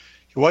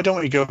 Why don't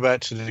we go back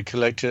to the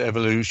Collected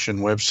Evolution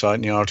website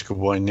in the article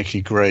by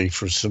Nikki Gray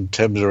for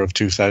September of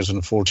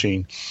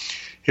 2014.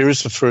 Here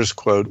is the first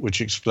quote,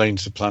 which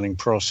explains the planning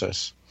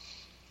process.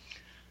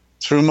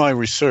 Through my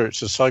research,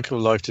 the cycle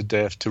of life to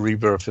death to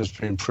rebirth has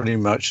been pretty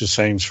much the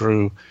same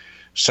from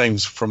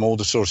all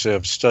the sources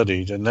I've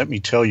studied, and let me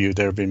tell you,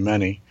 there have been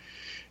many.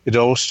 It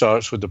all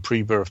starts with the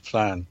pre-birth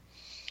plan.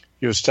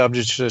 You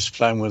establish this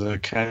plan with a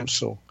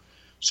council.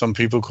 Some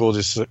people call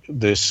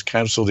this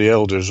council the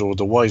elders or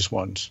the wise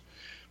ones.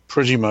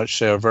 Pretty much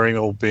they are very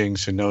old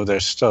beings who know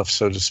their stuff,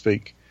 so to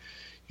speak.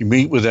 You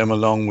meet with them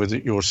along with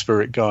your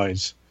spirit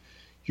guides.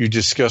 You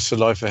discuss the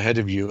life ahead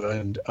of you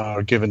and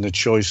are given the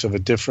choice of a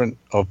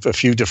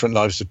few different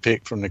lives to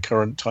pick from the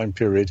current time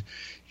period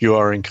you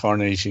are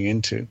incarnating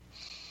into.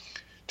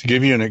 To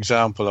give you an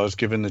example, I was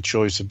given the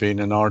choice of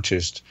being an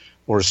artist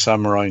or a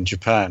samurai in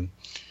Japan.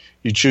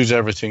 You choose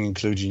everything,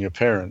 including your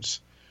parents.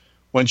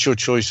 Once your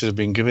choices have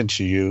been given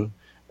to you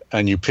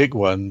and you pick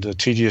one, the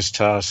tedious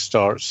task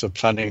starts of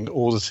planning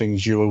all the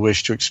things you will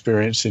wish to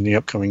experience in the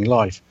upcoming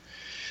life.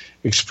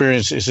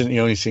 Experience isn't the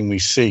only thing we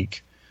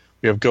seek.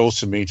 We have goals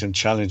to meet and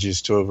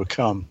challenges to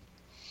overcome.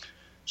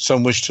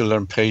 Some wish to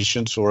learn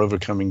patience or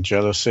overcoming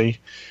jealousy.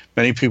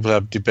 Many people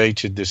have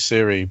debated this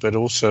theory, but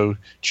also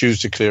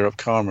choose to clear up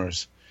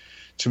karmas.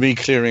 To me,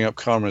 clearing up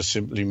karma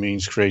simply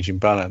means creating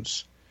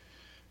balance.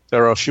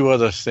 There are a few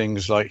other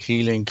things like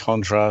healing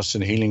contrasts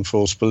and healing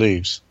false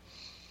beliefs.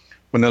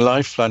 When a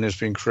life plan has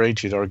been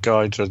created, our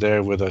guides are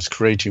there with us,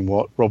 creating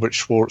what Robert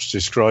Schwartz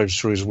describes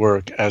through his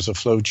work as a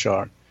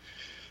flowchart.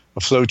 A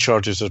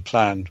flowchart is a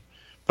plan,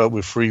 but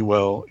with free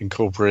will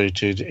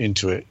incorporated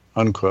into it,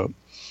 unquote.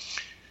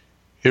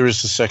 Here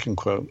is the second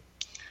quote.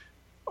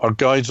 Our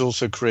guides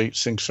also create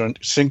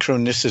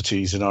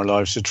synchronicities in our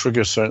lives to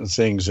trigger certain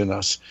things in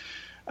us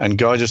and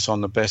guide us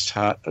on the best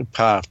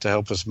path to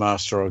help us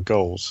master our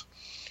goals.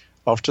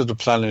 After the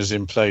plan is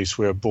in place,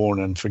 we are born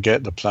and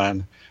forget the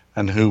plan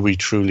and who we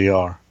truly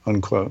are,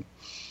 unquote.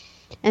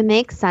 It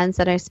makes sense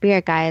that our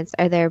spirit guides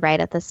are there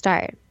right at the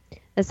start.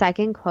 The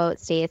second quote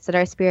states that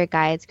our spirit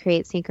guides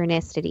create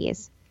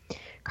synchronicities.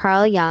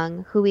 Carl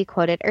Jung, who we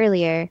quoted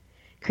earlier,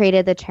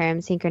 created the term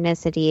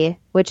synchronicity,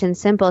 which in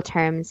simple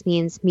terms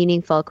means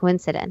meaningful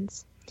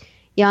coincidence.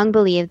 Jung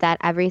believed that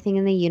everything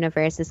in the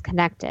universe is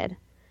connected.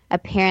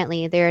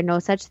 Apparently, there are no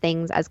such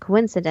things as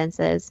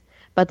coincidences,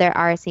 but there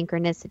are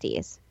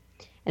synchronicities.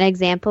 An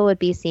example would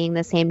be seeing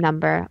the same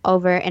number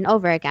over and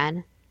over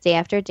again, day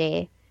after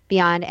day,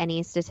 beyond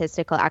any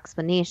statistical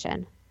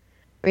explanation.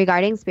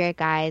 Regarding spirit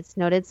guides,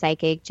 noted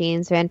psychic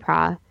James Van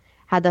Praagh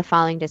had the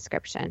following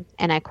description,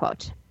 and I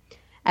quote,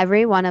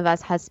 "Every one of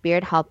us has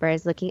spirit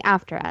helpers looking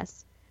after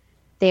us.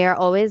 They are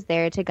always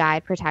there to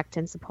guide, protect,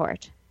 and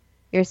support.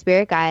 Your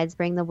spirit guides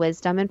bring the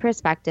wisdom and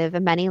perspective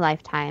of many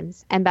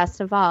lifetimes, and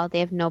best of all, they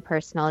have no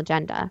personal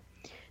agenda.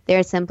 They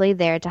are simply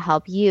there to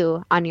help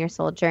you on your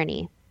soul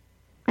journey."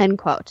 End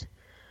quote.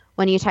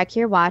 When you check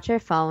your watch or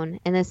phone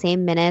and the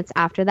same minutes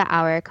after the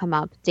hour come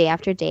up day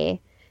after day,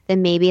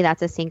 then maybe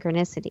that's a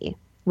synchronicity,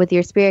 with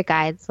your spirit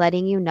guides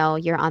letting you know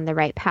you're on the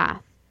right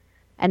path.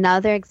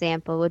 Another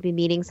example would be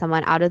meeting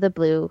someone out of the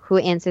blue who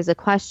answers a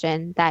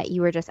question that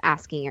you were just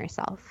asking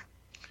yourself.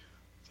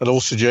 That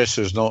all suggests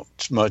there's not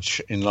much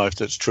in life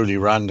that's truly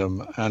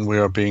random, and we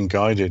are being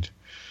guided.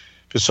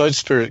 Besides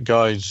spirit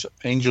guides,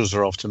 angels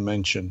are often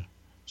mentioned.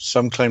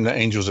 Some claim that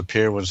angels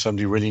appear when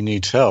somebody really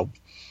needs help.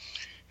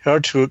 Here are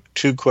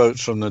two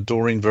quotes from the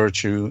Doreen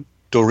Virtue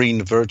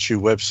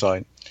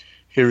website.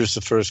 Here is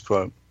the first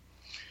quote.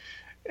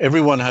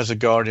 "Everyone has a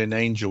guardian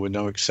angel with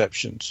no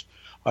exceptions.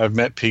 I have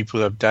met people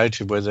who have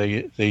doubted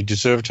whether they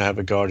deserve to have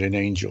a guardian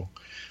angel.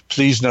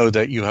 Please know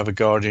that you have a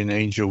guardian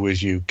angel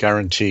with you,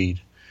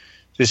 guaranteed.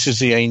 This is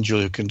the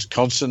angel who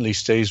constantly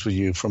stays with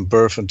you from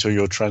birth until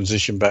your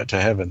transition back to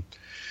heaven.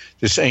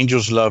 This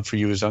angel's love for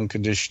you is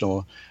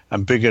unconditional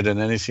and bigger than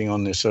anything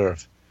on this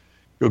earth.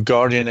 Your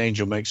guardian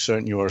angel makes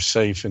certain you are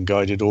safe and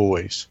guided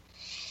always.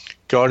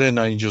 Guardian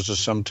angels are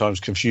sometimes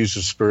confused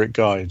with spirit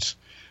guides.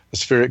 A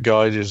spirit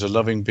guide is a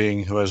loving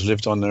being who has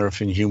lived on earth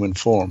in human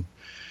form.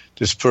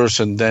 This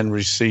person then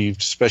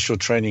received special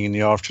training in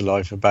the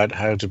afterlife about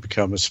how to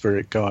become a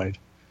spirit guide."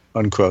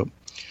 Unquote.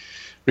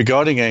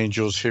 Regarding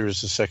angels, here is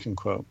the second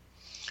quote.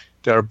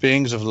 "There are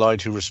beings of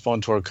light who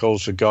respond to our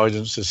calls for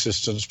guidance,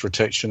 assistance,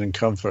 protection, and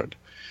comfort.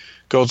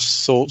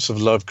 God's thoughts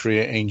of love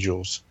create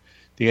angels.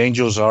 The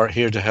angels are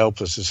here to help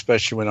us,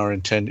 especially when our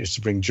intent is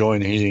to bring joy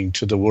and healing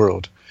to the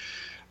world.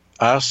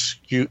 Ask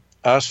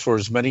for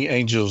as many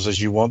angels as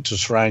you want to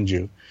surround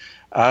you.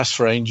 Ask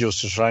for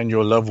angels to surround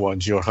your loved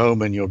ones, your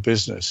home, and your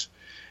business.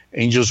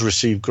 Angels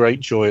receive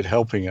great joy at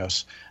helping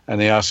us, and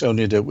they ask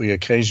only that we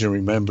occasionally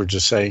remember to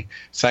say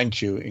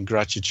thank you in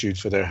gratitude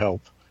for their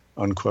help."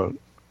 Unquote.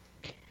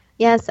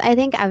 Yes, I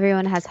think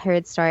everyone has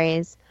heard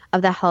stories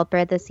of the helper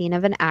at the scene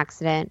of an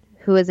accident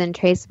who is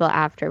untraceable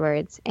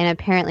afterwards and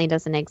apparently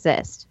doesn't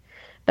exist.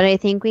 But I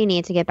think we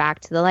need to get back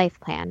to the life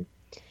plan.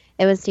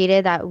 It was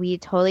stated that we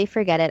totally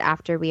forget it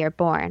after we are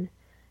born.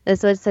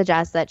 This would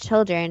suggest that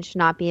children should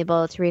not be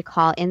able to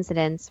recall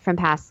incidents from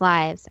past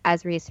lives,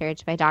 as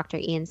researched by Dr.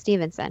 Ian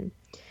Stevenson.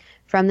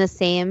 From the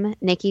same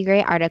Nikki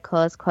Gray article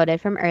as quoted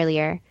from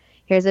earlier,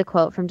 here's a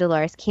quote from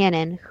Dolores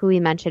Cannon, who we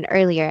mentioned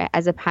earlier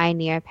as a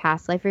pioneer of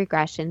past life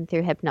regression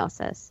through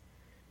hypnosis.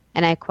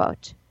 And I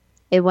quote,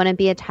 "It wouldn't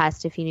be a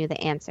test if you knew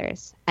the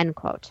answers." End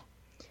quote.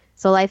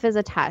 So life is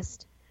a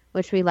test,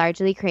 which we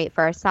largely create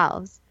for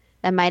ourselves,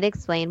 that might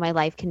explain why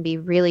life can be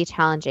really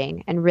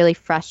challenging and really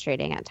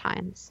frustrating at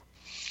times.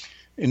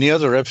 In the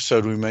other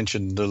episode, we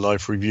mentioned the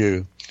life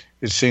review.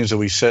 It seems that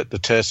we set the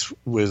test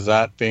with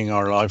that being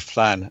our life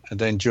plan, and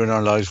then during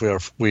our lives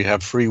we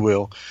have free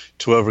will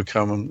to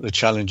overcome the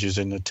challenges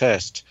in the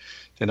test.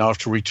 Then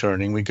after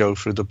returning, we go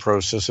through the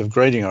process of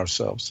grading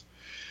ourselves.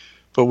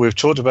 But we've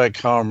talked about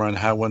karma and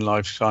how one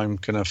lifetime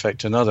can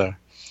affect another.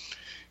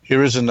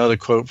 Here is another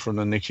quote from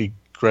the Nikki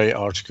Gray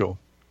article.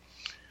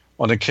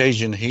 "On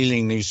occasion,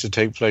 healing needs to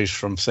take place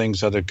from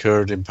things that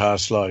occurred in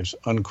past lives."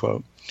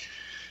 Unquote.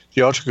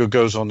 The article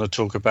goes on to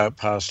talk about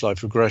past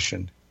life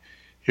regression.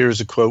 Here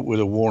is a quote with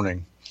a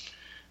warning.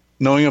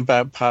 "Knowing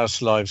about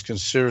past lives can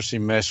seriously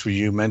mess with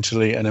you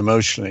mentally and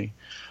emotionally.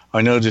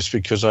 I know this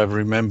because I've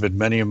remembered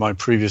many of my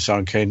previous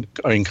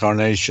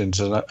incarnations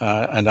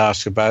and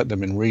asked about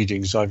them in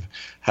readings I've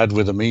had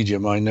with a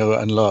medium I know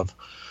and love.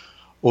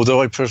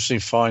 Although I personally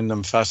find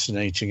them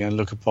fascinating and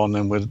look upon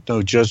them with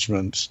no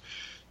judgments,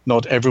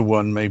 not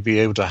everyone may be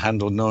able to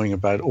handle knowing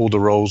about all the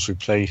roles we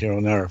play here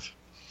on Earth.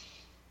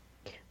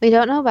 We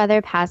don't know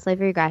whether past life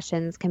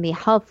regressions can be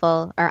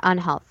helpful or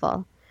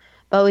unhelpful,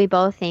 but we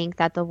both think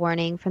that the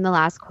warning from the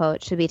last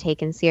quote should be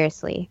taken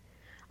seriously.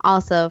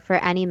 Also, for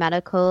any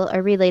medical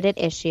or related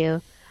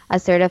issue, a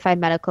certified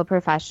medical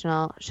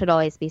professional should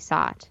always be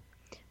sought.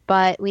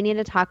 But we need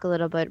to talk a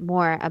little bit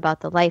more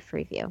about the life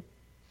review.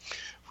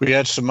 We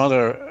had some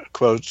other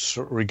quotes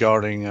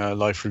regarding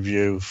life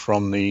review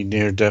from the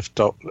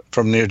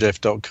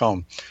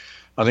neardeath.com.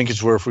 I think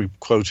it's worth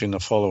quoting the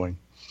following.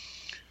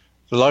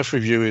 The life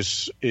review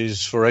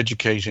is for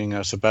educating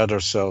us about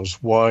ourselves,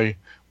 why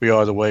we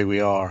are the way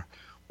we are,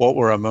 what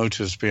were our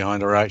motives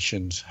behind our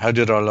actions, how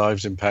did our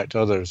lives impact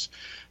others,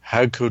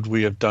 how could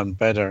we have done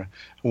better,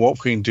 and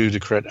what we can do to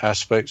correct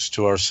aspects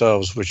to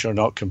ourselves which are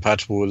not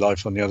compatible with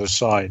life on the other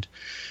side.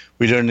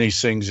 We learn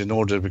these things in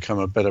order to become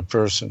a better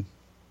person.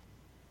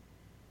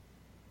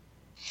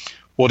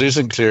 What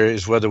isn't clear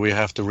is whether we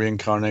have to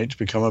reincarnate to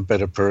become a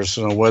better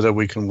person or whether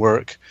we can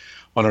work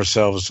on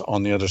ourselves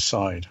on the other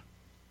side.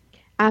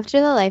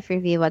 After the life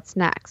review, what's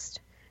next?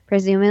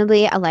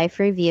 Presumably, a life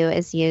review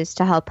is used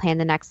to help plan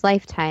the next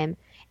lifetime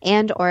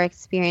and or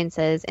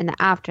experiences in the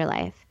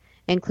afterlife,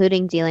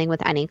 including dealing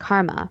with any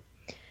karma.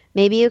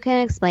 Maybe you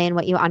can explain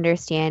what you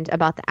understand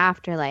about the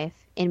afterlife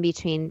in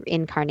between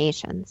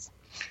incarnations.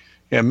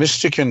 Yeah,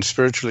 mystic and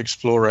spiritual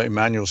explorer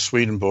Emanuel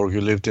Swedenborg, who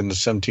lived in the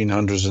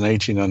 1700s and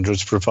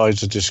 1800s,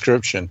 provides a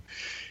description.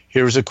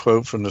 Here is a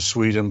quote from the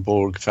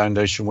Swedenborg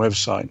Foundation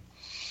website.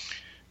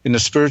 In the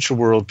spiritual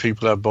world,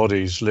 people have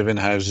bodies, live in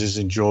houses,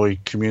 enjoy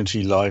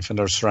community life, and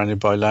are surrounded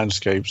by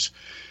landscapes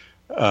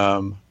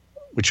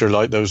which are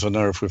like those on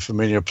Earth with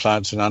familiar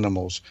plants and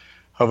animals.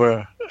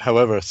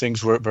 However,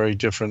 things work very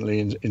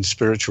differently in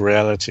spiritual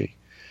reality.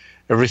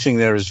 Everything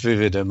there is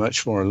vivid and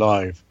much more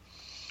alive.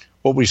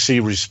 What we see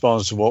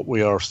responds to what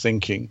we are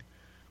thinking.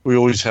 We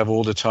always have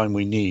all the time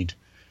we need.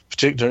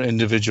 Particular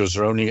individuals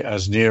are only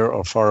as near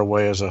or far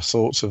away as our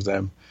thoughts of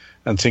them,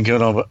 and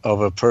thinking of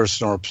a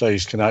person or a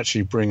place can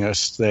actually bring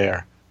us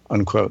there,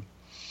 unquote.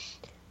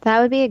 That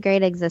would be a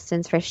great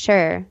existence for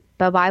sure,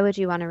 but why would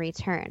you want to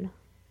return?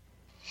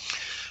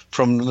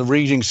 From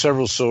reading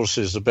several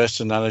sources, the best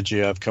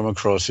analogy I've come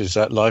across is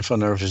that life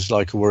on Earth is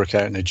like a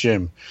workout in a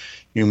gym.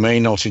 You may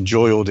not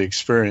enjoy all the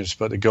experience,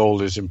 but the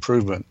goal is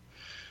improvement.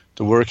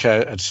 The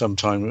workout at some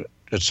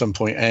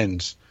point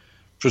ends.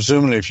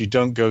 Presumably, if you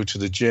don't go to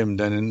the gym,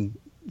 then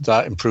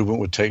that improvement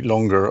would take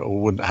longer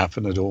or wouldn't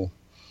happen at all.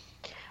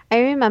 I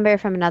remember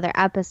from another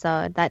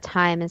episode that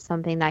time is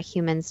something that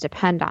humans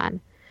depend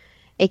on.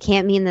 It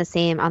can't mean the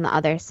same on the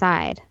other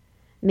side.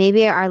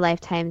 Maybe our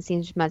lifetime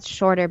seems much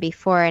shorter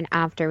before and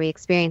after we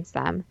experience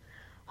them.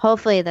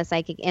 Hopefully, the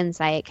psychic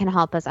insight can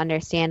help us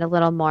understand a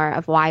little more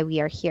of why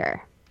we are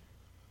here.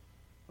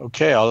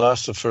 Okay, I'll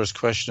ask the first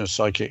question of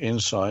psychic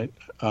insight.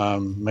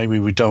 Maybe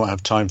we don't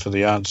have time for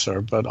the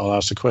answer, but I'll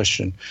ask the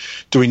question.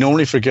 Do we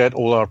normally forget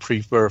all our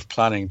pre-birth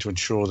planning to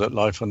ensure that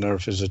life on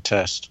Earth is a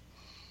test?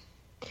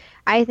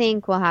 I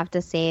think we'll have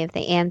to save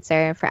the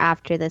answer for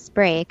after this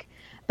break,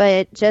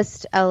 but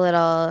just a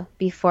little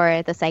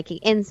before the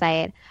psychic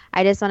insight,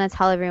 I just want to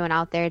tell everyone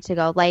out there to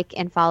go like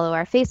and follow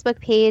our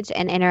Facebook page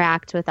and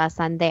interact with us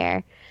on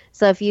there.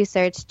 So if you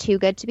search Too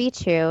Good to Be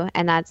True,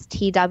 and that's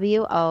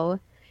TWO,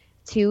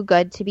 Too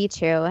Good to Be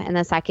True, and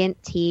the second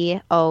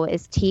TO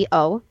is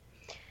TO.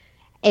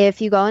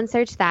 If you go and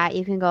search that,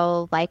 you can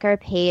go like our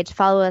page,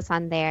 follow us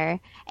on there,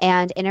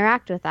 and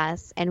interact with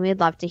us, and we'd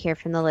love to hear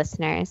from the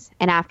listeners.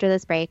 And after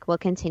this break, we'll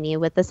continue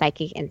with the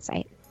psychic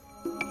insight.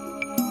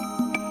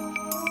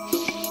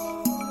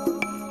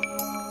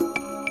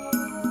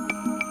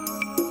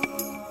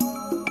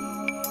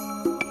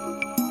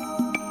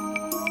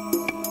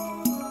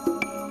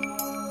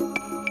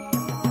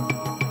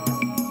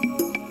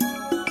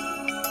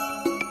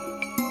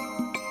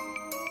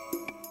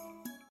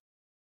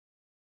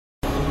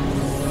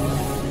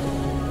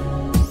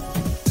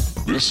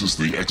 This is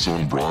the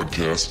X-Zone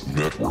Broadcast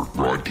Network,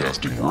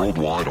 broadcasting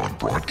worldwide on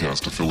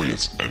broadcast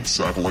affiliates and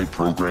satellite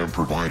program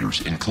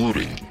providers,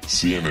 including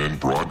CNN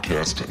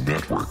Broadcast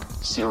Network,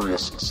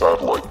 Sirius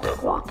Satellite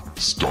Network,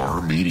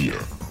 Star Media,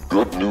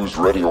 Good News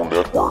Radio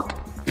Network,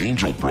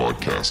 Angel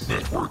Broadcast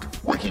Network,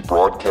 Wiki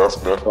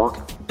Broadcast Network,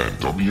 and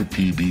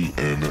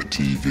WPBN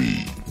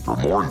TV. For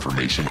more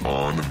information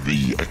on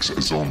the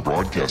X-Zone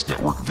Broadcast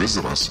Network,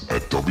 visit us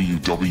at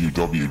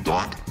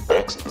www.xzbn.net.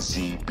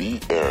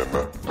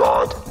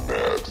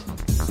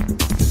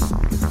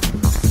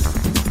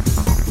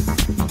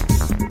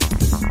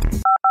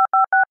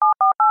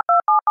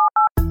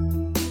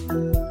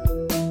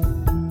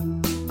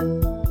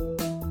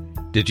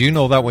 Did you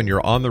know that when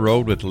you're on the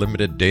road with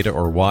limited data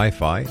or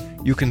Wi-Fi,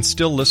 you can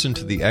still listen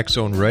to the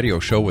X-Zone Radio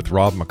Show with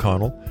Rob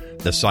McConnell,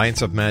 The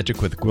Science of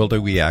Magic with Gwilda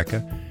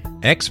Wiyaka,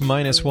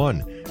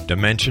 X-1,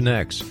 Dimension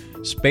X,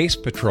 Space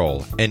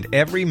Patrol, and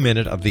every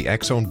minute of the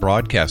X-Zone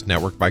Broadcast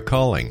Network by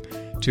calling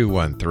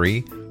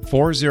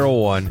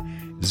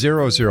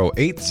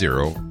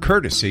 213-401-0080,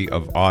 courtesy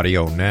of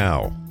Audio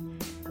Now.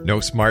 No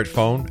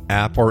smartphone,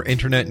 app, or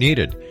internet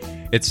needed.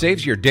 It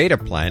saves your data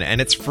plan,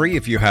 and it's free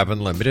if you have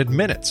unlimited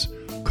minutes.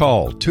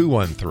 Call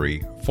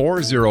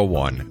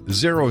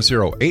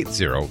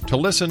 213-401-0080 to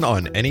listen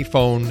on any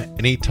phone,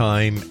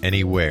 anytime,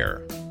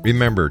 anywhere.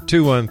 Remember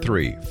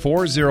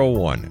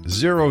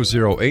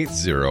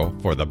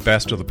 213-401-0080 for the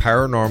best of the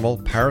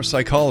paranormal,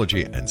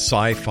 parapsychology, and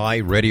sci-fi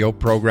radio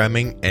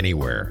programming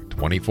anywhere,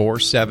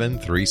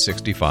 24/7,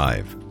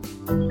 365.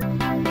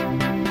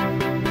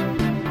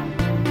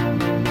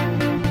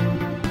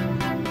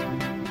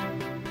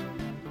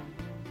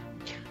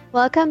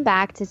 Welcome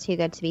back to Too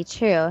Good to Be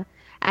True.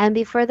 And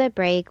before the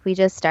break, we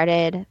just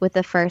started with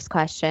the first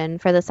question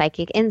for the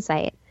psychic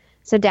insight.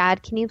 So,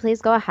 Dad, can you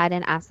please go ahead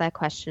and ask that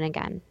question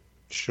again?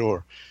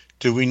 Sure.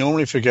 Do we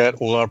normally forget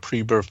all our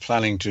pre-birth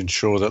planning to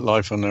ensure that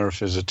life on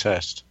Earth is a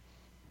test?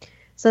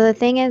 So the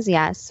thing is,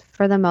 yes,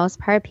 for the most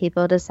part,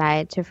 people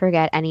decide to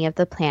forget any of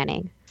the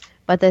planning.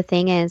 But the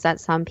thing is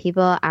that some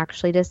people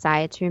actually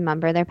decide to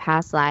remember their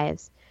past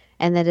lives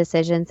and the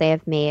decisions they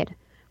have made,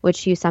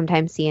 which you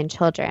sometimes see in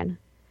children.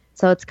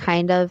 So it's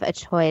kind of a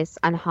choice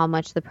on how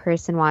much the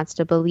person wants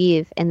to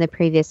believe in the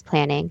previous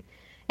planning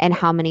and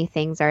how many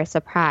things are a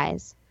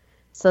surprise.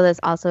 So this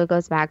also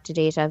goes back to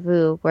déjà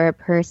vu, where a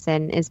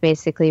person is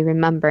basically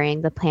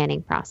remembering the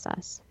planning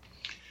process.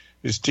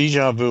 Is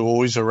déjà vu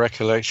always a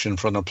recollection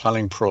from the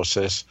planning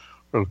process,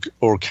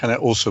 or can it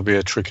also be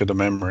a trick of the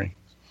memory?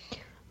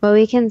 What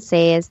we can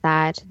say is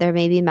that there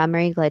may be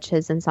memory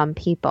glitches in some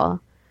people.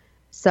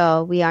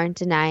 So we aren't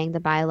denying the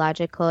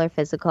biological or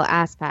physical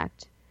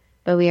aspect,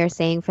 but we are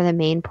saying for the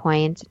main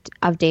point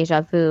of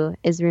déjà vu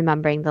is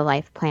remembering the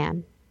life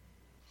plan.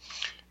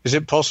 Is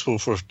it possible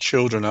for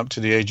children up to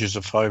the ages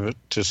of 5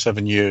 to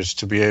 7 years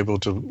to be able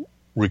to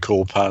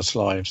recall past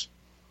lives?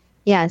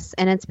 Yes,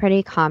 and it's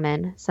pretty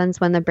common, since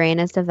when the brain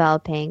is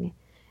developing,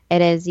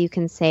 it is, you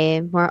can say,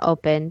 more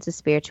open to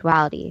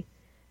spirituality.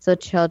 So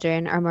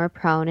children are more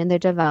prone in their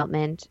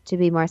development to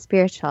be more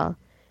spiritual,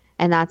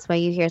 and that's why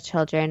you hear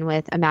children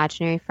with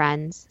imaginary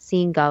friends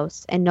seeing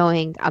ghosts and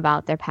knowing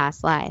about their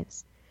past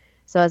lives.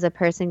 So as a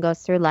person goes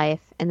through life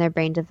and their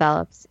brain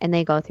develops and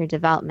they go through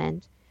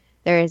development,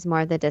 there is more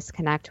of the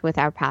disconnect with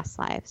our past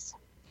lives.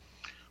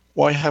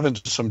 Why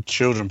haven't some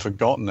children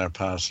forgotten their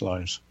past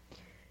lives?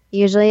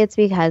 Usually it's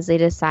because they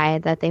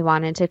decide that they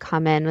wanted to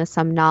come in with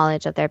some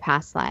knowledge of their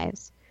past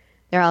lives.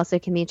 There also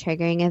can be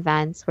triggering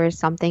events where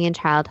something in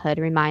childhood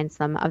reminds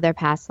them of their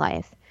past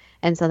life,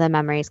 and so the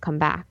memories come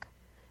back.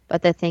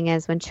 But the thing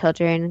is, when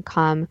children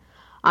come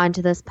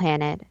onto this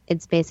planet,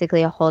 it's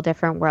basically a whole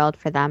different world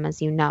for them,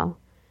 as you know.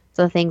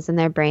 So things in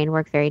their brain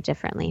work very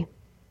differently.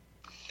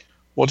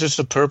 What is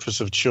the purpose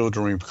of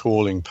children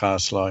recalling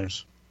past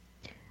lives?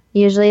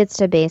 Usually it's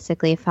to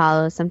basically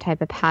follow some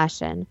type of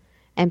passion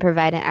and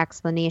provide an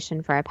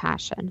explanation for a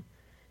passion.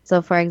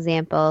 So for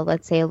example,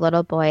 let's say a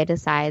little boy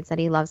decides that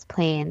he loves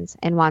planes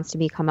and wants to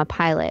become a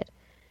pilot,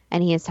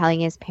 and he is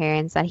telling his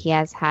parents that he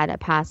has had a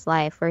past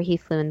life where he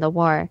flew in the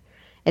war.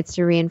 It's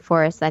to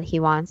reinforce that he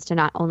wants to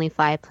not only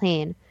fly a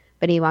plane,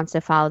 but he wants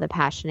to follow the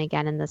passion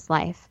again in this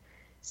life.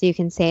 So you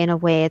can say in a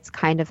way it's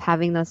kind of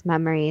having those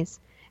memories,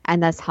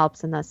 and thus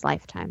helps in this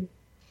lifetime.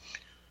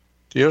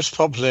 The Earth's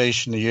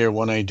population in the year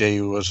 1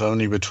 AD was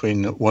only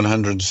between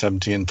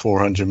 170 and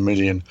 400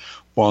 million,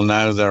 while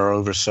now there are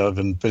over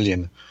 7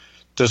 billion.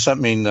 Does that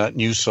mean that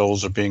new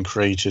souls are being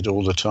created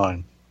all the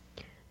time?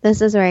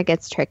 This is where it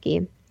gets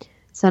tricky.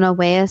 So in a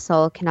way, a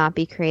soul cannot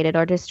be created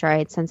or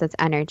destroyed since it's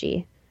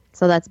energy.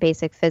 So that's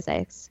basic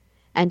physics.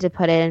 And to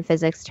put it in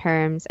physics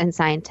terms and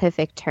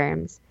scientific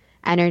terms,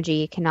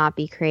 energy cannot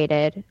be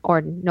created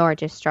nor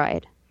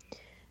destroyed.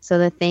 So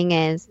the thing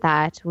is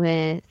that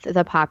with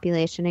the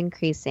population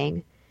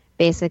increasing,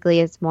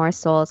 basically it's more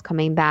souls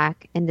coming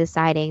back and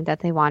deciding that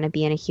they want to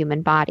be in a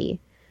human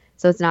body.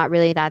 So it's not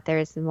really that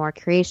there's more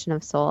creation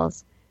of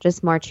souls,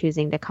 just more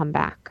choosing to come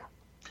back.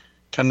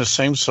 Can the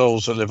same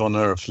souls that live on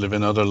Earth live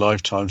in other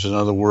lifetimes in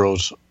other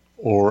worlds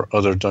or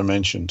other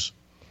dimensions?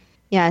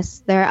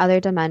 Yes, there are other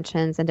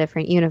dimensions and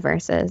different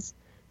universes.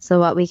 So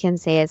what we can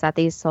say is that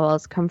these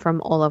souls come from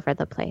all over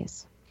the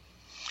place.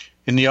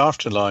 In the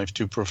afterlife,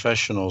 do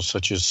professionals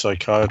such as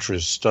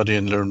psychiatrists study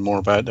and learn more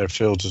about their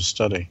fields of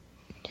study?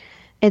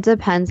 It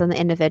depends on the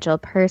individual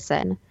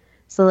person.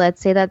 So let's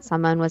say that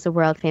someone was a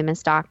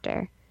world-famous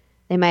doctor.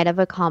 They might have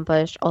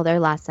accomplished all their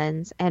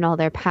lessons and all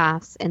their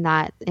paths in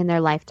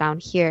their life down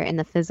here in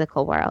the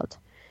physical world.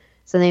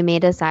 So they may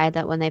decide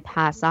that when they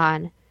pass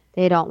on,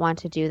 they don't want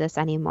to do this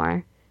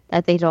anymore,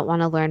 that they don't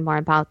want to learn more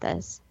about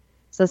this.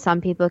 So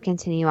some people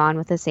continue on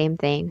with the same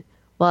thing,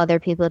 while other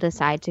people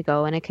decide to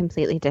go in a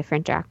completely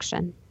different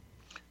direction.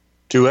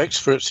 Do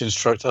experts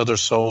instruct other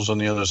souls on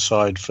the other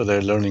side for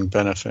their learning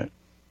benefit?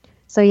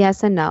 So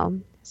yes and no.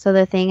 So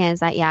the thing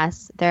is that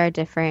yes, there are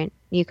different,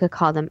 you could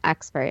call them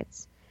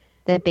experts,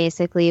 that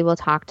basically will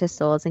talk to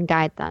souls and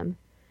guide them,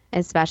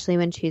 especially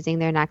when choosing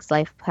their next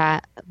life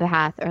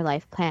path or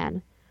life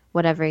plan.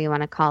 whatever you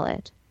want to call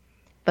it.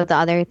 But the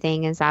other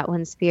thing is that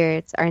when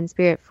spirits are in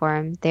spirit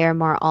form, they are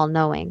more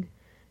all-knowing.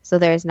 So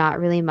there's not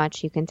really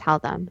much you can tell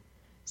them.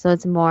 So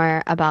it's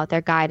more about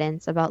their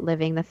guidance about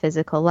living the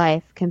physical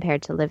life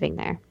compared to living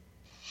there.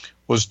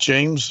 Was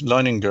James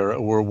Leininger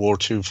a World War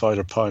II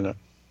fighter pilot?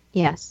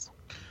 Yes.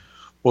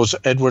 Was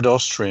Edward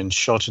Austrian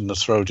shot in the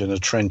throat in a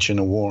trench in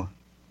a war?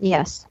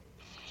 Yes.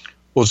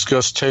 Was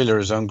Gus Taylor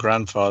his own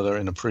grandfather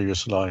in a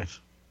previous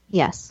life?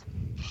 Yes.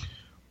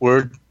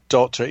 Were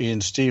Dr.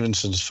 Ian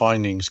Stevenson's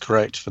findings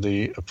correct for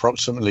the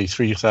approximately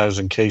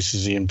 3,000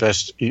 cases he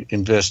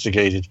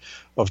investigated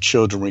of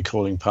children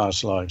recalling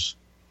past lives?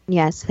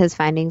 Yes, his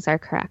findings are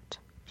correct.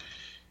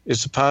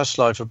 Is the past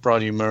life of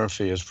Bridie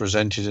Murphy, as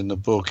presented in the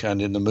book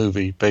and in the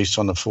movie, based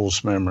on a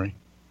false memory?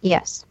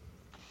 Yes.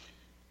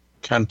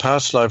 Can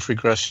past life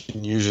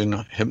regression using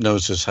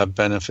hypnosis have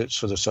benefits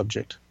for the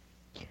subject?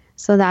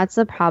 So that's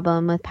the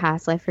problem with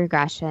past life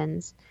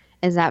regressions,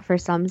 is that for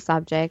some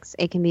subjects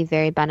it can be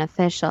very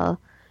beneficial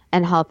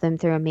and help them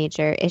through a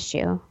major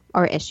issue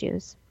or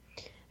issues.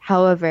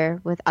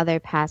 However, with other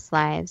past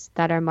lives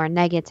that are more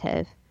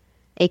negative,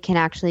 it can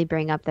actually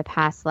bring up the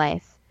past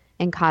life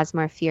and cause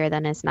more fear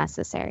than is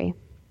necessary.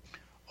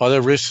 Are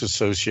there risks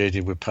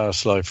associated with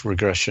past life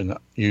regression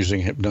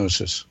using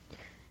hypnosis?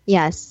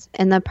 Yes,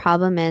 and the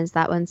problem is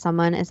that when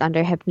someone is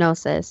under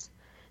hypnosis,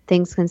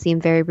 things can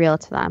seem very real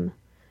to them.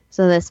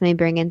 So this may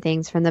bring in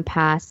things from the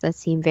past that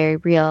seem very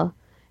real.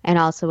 And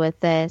also with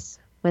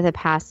a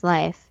past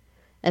life,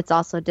 it's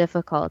also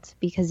difficult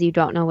because you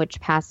don't know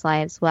which past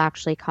lives will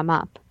actually come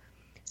up.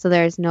 So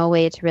there's no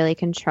way to really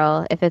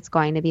control if it's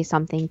going to be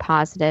something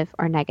positive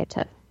or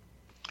negative.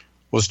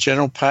 Was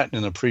General Patton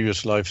in a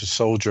previous life a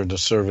soldier in the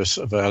service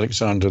of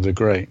Alexander the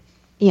Great?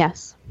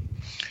 Yes.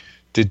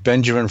 Did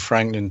Benjamin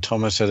Franklin,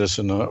 Thomas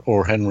Edison,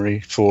 or Henry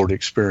Ford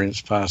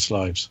experience past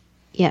lives?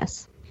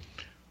 Yes.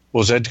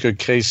 Was Edgar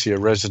Cayce a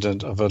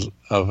resident of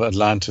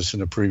Atlantis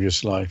in a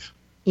previous life?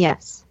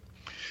 Yes.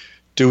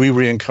 Do we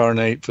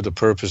reincarnate for the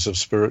purpose of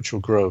spiritual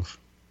growth?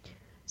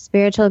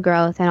 Spiritual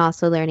growth and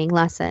also learning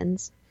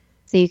lessons.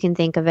 So you can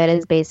think of it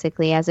as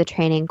basically as a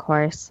training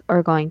course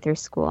or going through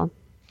school.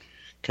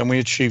 Can we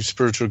achieve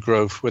spiritual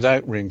growth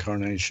without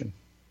reincarnation?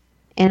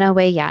 In a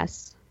way,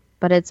 yes.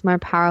 But it's more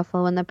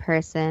powerful when the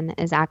person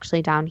is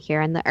actually down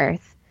here on the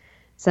earth,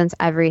 since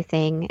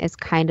everything is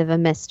kind of a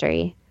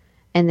mystery,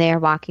 and they are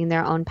walking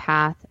their own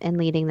path and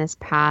leading this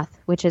path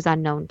which is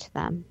unknown to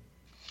them.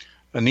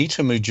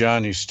 Anita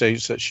Mujani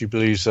states that she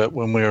believes that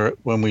when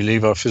we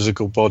leave our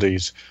physical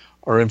bodies,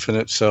 our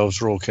infinite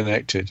selves are all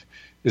connected.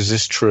 Is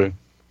this true?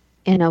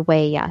 In a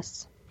way,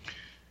 yes.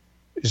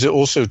 Is it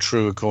also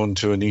true, according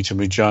to Anita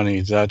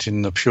Mujani, that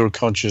in the pure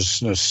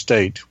consciousness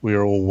state, we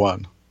are all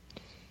one?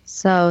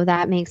 So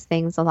that makes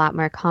things a lot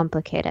more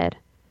complicated.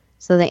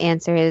 So the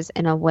answer is,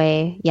 in a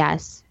way,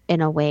 yes.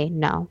 In a way,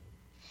 no.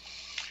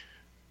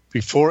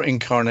 Before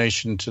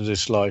incarnation to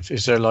this life,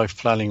 is there life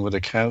planning with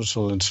a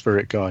council and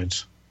spirit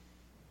guides?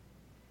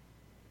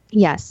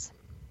 Yes.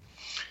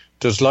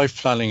 Does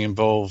life planning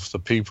involve the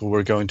people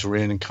we're going to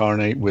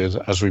reincarnate with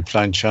as we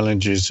plan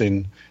challenges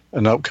in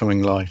an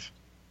upcoming life?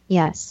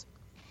 Yes.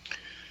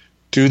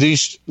 Do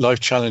these life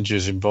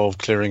challenges involve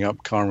clearing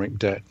up karmic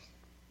debt?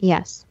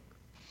 Yes.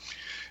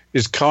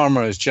 Is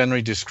karma as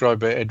generally described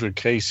by Edgar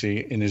Cayce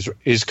in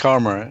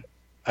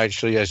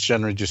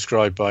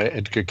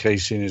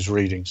his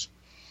readings?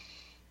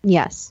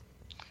 Yes.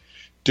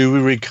 Do we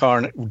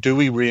reincarnate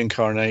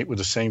with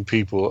the same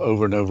people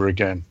over and over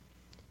again?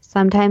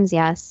 Sometimes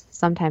yes,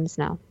 sometimes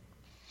no.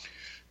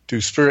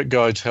 Do spirit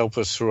guides help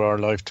us through our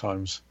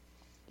lifetimes?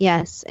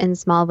 Yes, in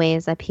small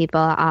ways that people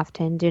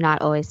often do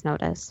not always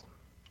notice.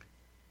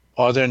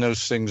 Are there no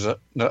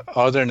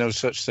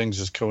such things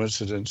as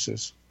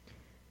coincidences?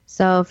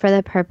 So for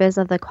the purpose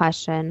of the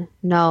question,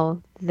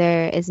 no,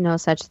 there is no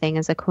such thing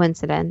as a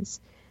coincidence,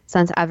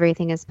 since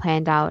everything is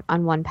planned out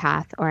on one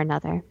path or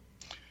another.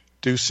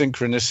 Do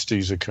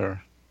synchronicities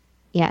occur?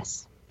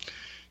 Yes.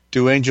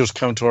 Do angels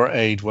come to our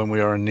aid when we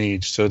are in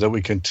need so that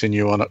we can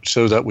continue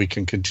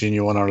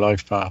on our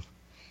life path?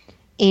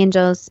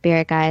 Angels,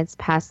 spirit guides,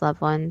 past loved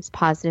ones,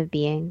 positive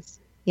beings.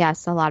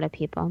 Yes, a lot of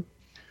people.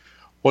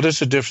 What is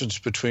the difference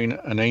between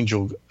an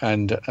angel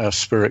and a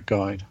spirit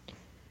guide?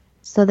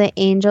 So the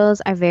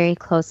angels are very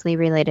closely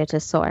related to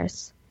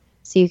Source.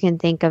 So you can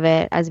think of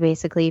it as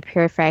basically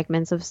pure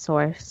fragments of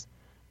Source,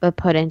 but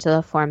put into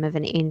the form of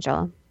an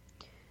angel.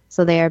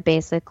 So they are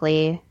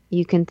basically,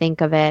 you can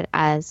think of it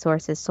as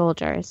Source's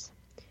soldiers.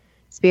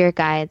 Spirit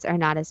guides are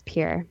not as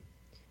pure.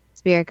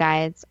 Spirit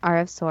guides are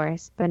of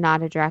Source, but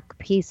not a direct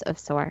piece of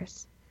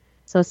Source.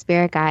 So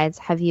spirit guides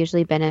have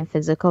usually been in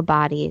physical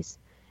bodies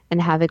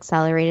and have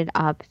accelerated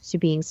up to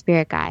being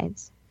spirit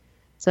guides.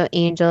 So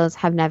angels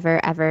have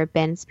never ever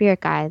been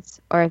spirit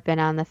guides or have been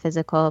on the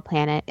physical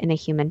planet in a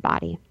human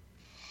body.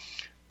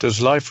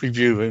 Does life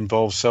review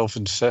involve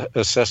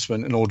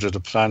self-assessment in order to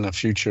plan a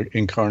future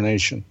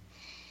incarnation?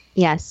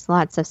 Yes,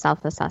 lots of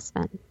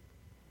self-assessment.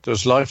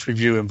 Does life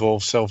review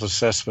involve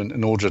self-assessment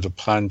in order to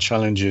plan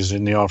challenges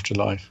in the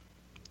afterlife?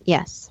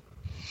 Yes.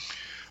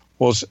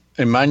 Was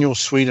Emanuel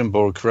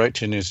Swedenborg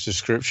correct in his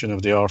description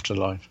of the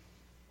afterlife?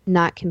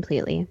 Not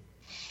completely.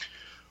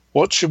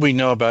 What should we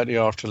know about the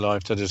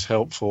afterlife that is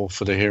helpful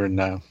for the here and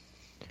now?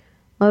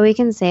 What we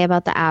can say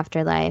about the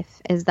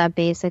afterlife is that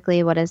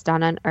basically what is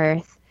done on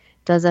earth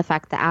does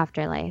affect the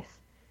afterlife.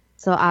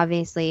 So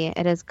obviously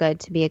it is good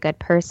to be a good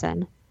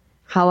person.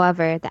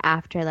 However, the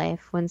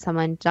afterlife, when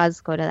someone does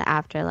go to the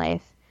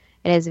afterlife,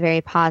 it is very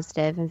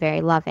positive and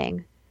very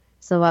loving.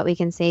 So what we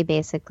can say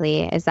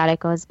basically is that it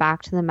goes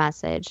back to the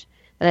message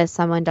that if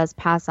someone does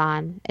pass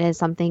on, it is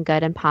something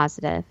good and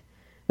positive.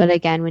 But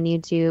again, when you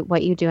do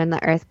what you do in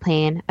the earth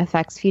plane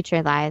affects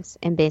future lives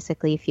and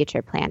basically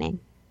future planning.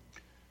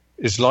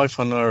 Is life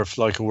on earth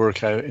like a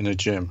workout in a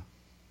gym?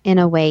 In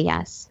a way,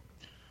 yes.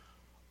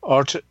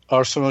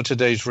 Are some of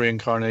today's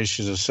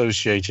reincarnations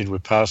associated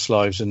with past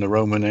lives in the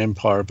Roman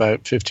Empire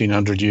about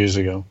 1500 years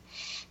ago?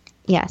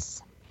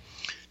 Yes.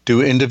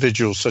 Do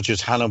individuals such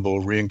as Hannibal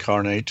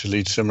reincarnate to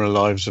lead similar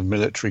lives of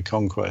military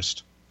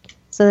conquest?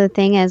 So the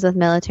thing is with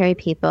military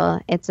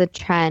people, it's a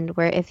trend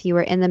where if you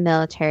were in the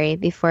military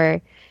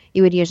before,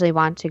 you would usually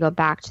want to go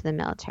back to the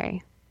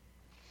military.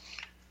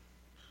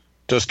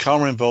 Does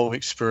karma involve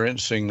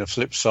experiencing the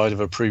flip side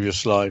of a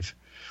previous life?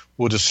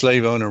 Would a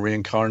slave owner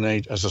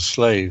reincarnate as a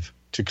slave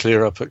to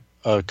clear up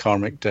a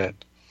karmic debt?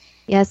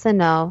 Yes and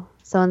no.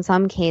 So in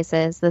some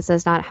cases, this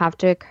does not have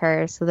to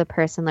occur so the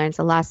person learns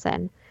a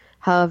lesson.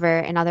 However,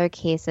 in other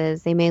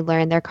cases, they may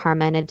learn their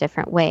karma in a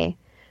different way.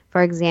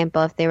 For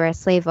example, if they were a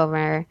slave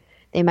owner,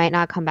 they might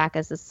not come back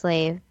as a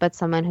slave, but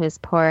someone who is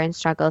poor and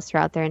struggles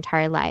throughout their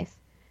entire life.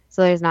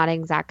 So there's not an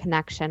exact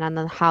connection on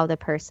how the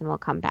person will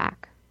come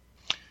back.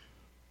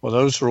 Well,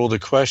 those are all the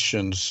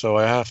questions, so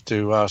I have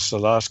to ask the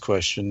last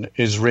question.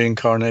 Is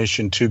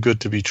reincarnation too good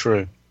to be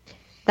true?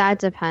 That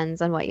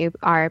depends on what you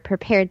are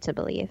prepared to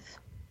believe.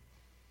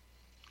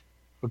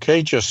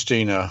 Okay,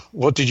 Justina,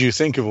 what did you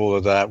think of all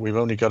of that? We've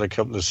only got a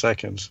couple of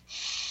seconds.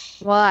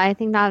 Well, I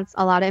think that's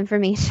a lot of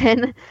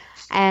information.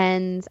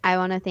 And I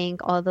want to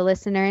thank all the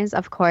listeners,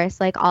 of course,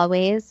 like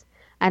always.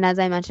 And as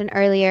I mentioned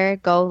earlier,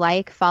 go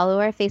follow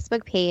our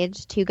Facebook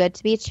page, Too Good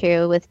to Be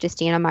True, with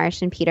Justina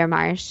Marsh and Peter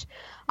Marsh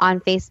on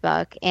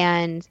Facebook.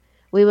 And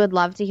we would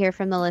love to hear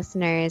from the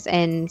listeners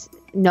and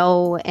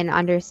know and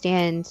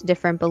understand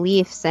different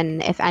beliefs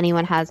and if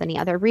anyone has any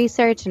other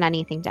research and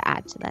anything to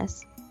add to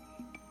this.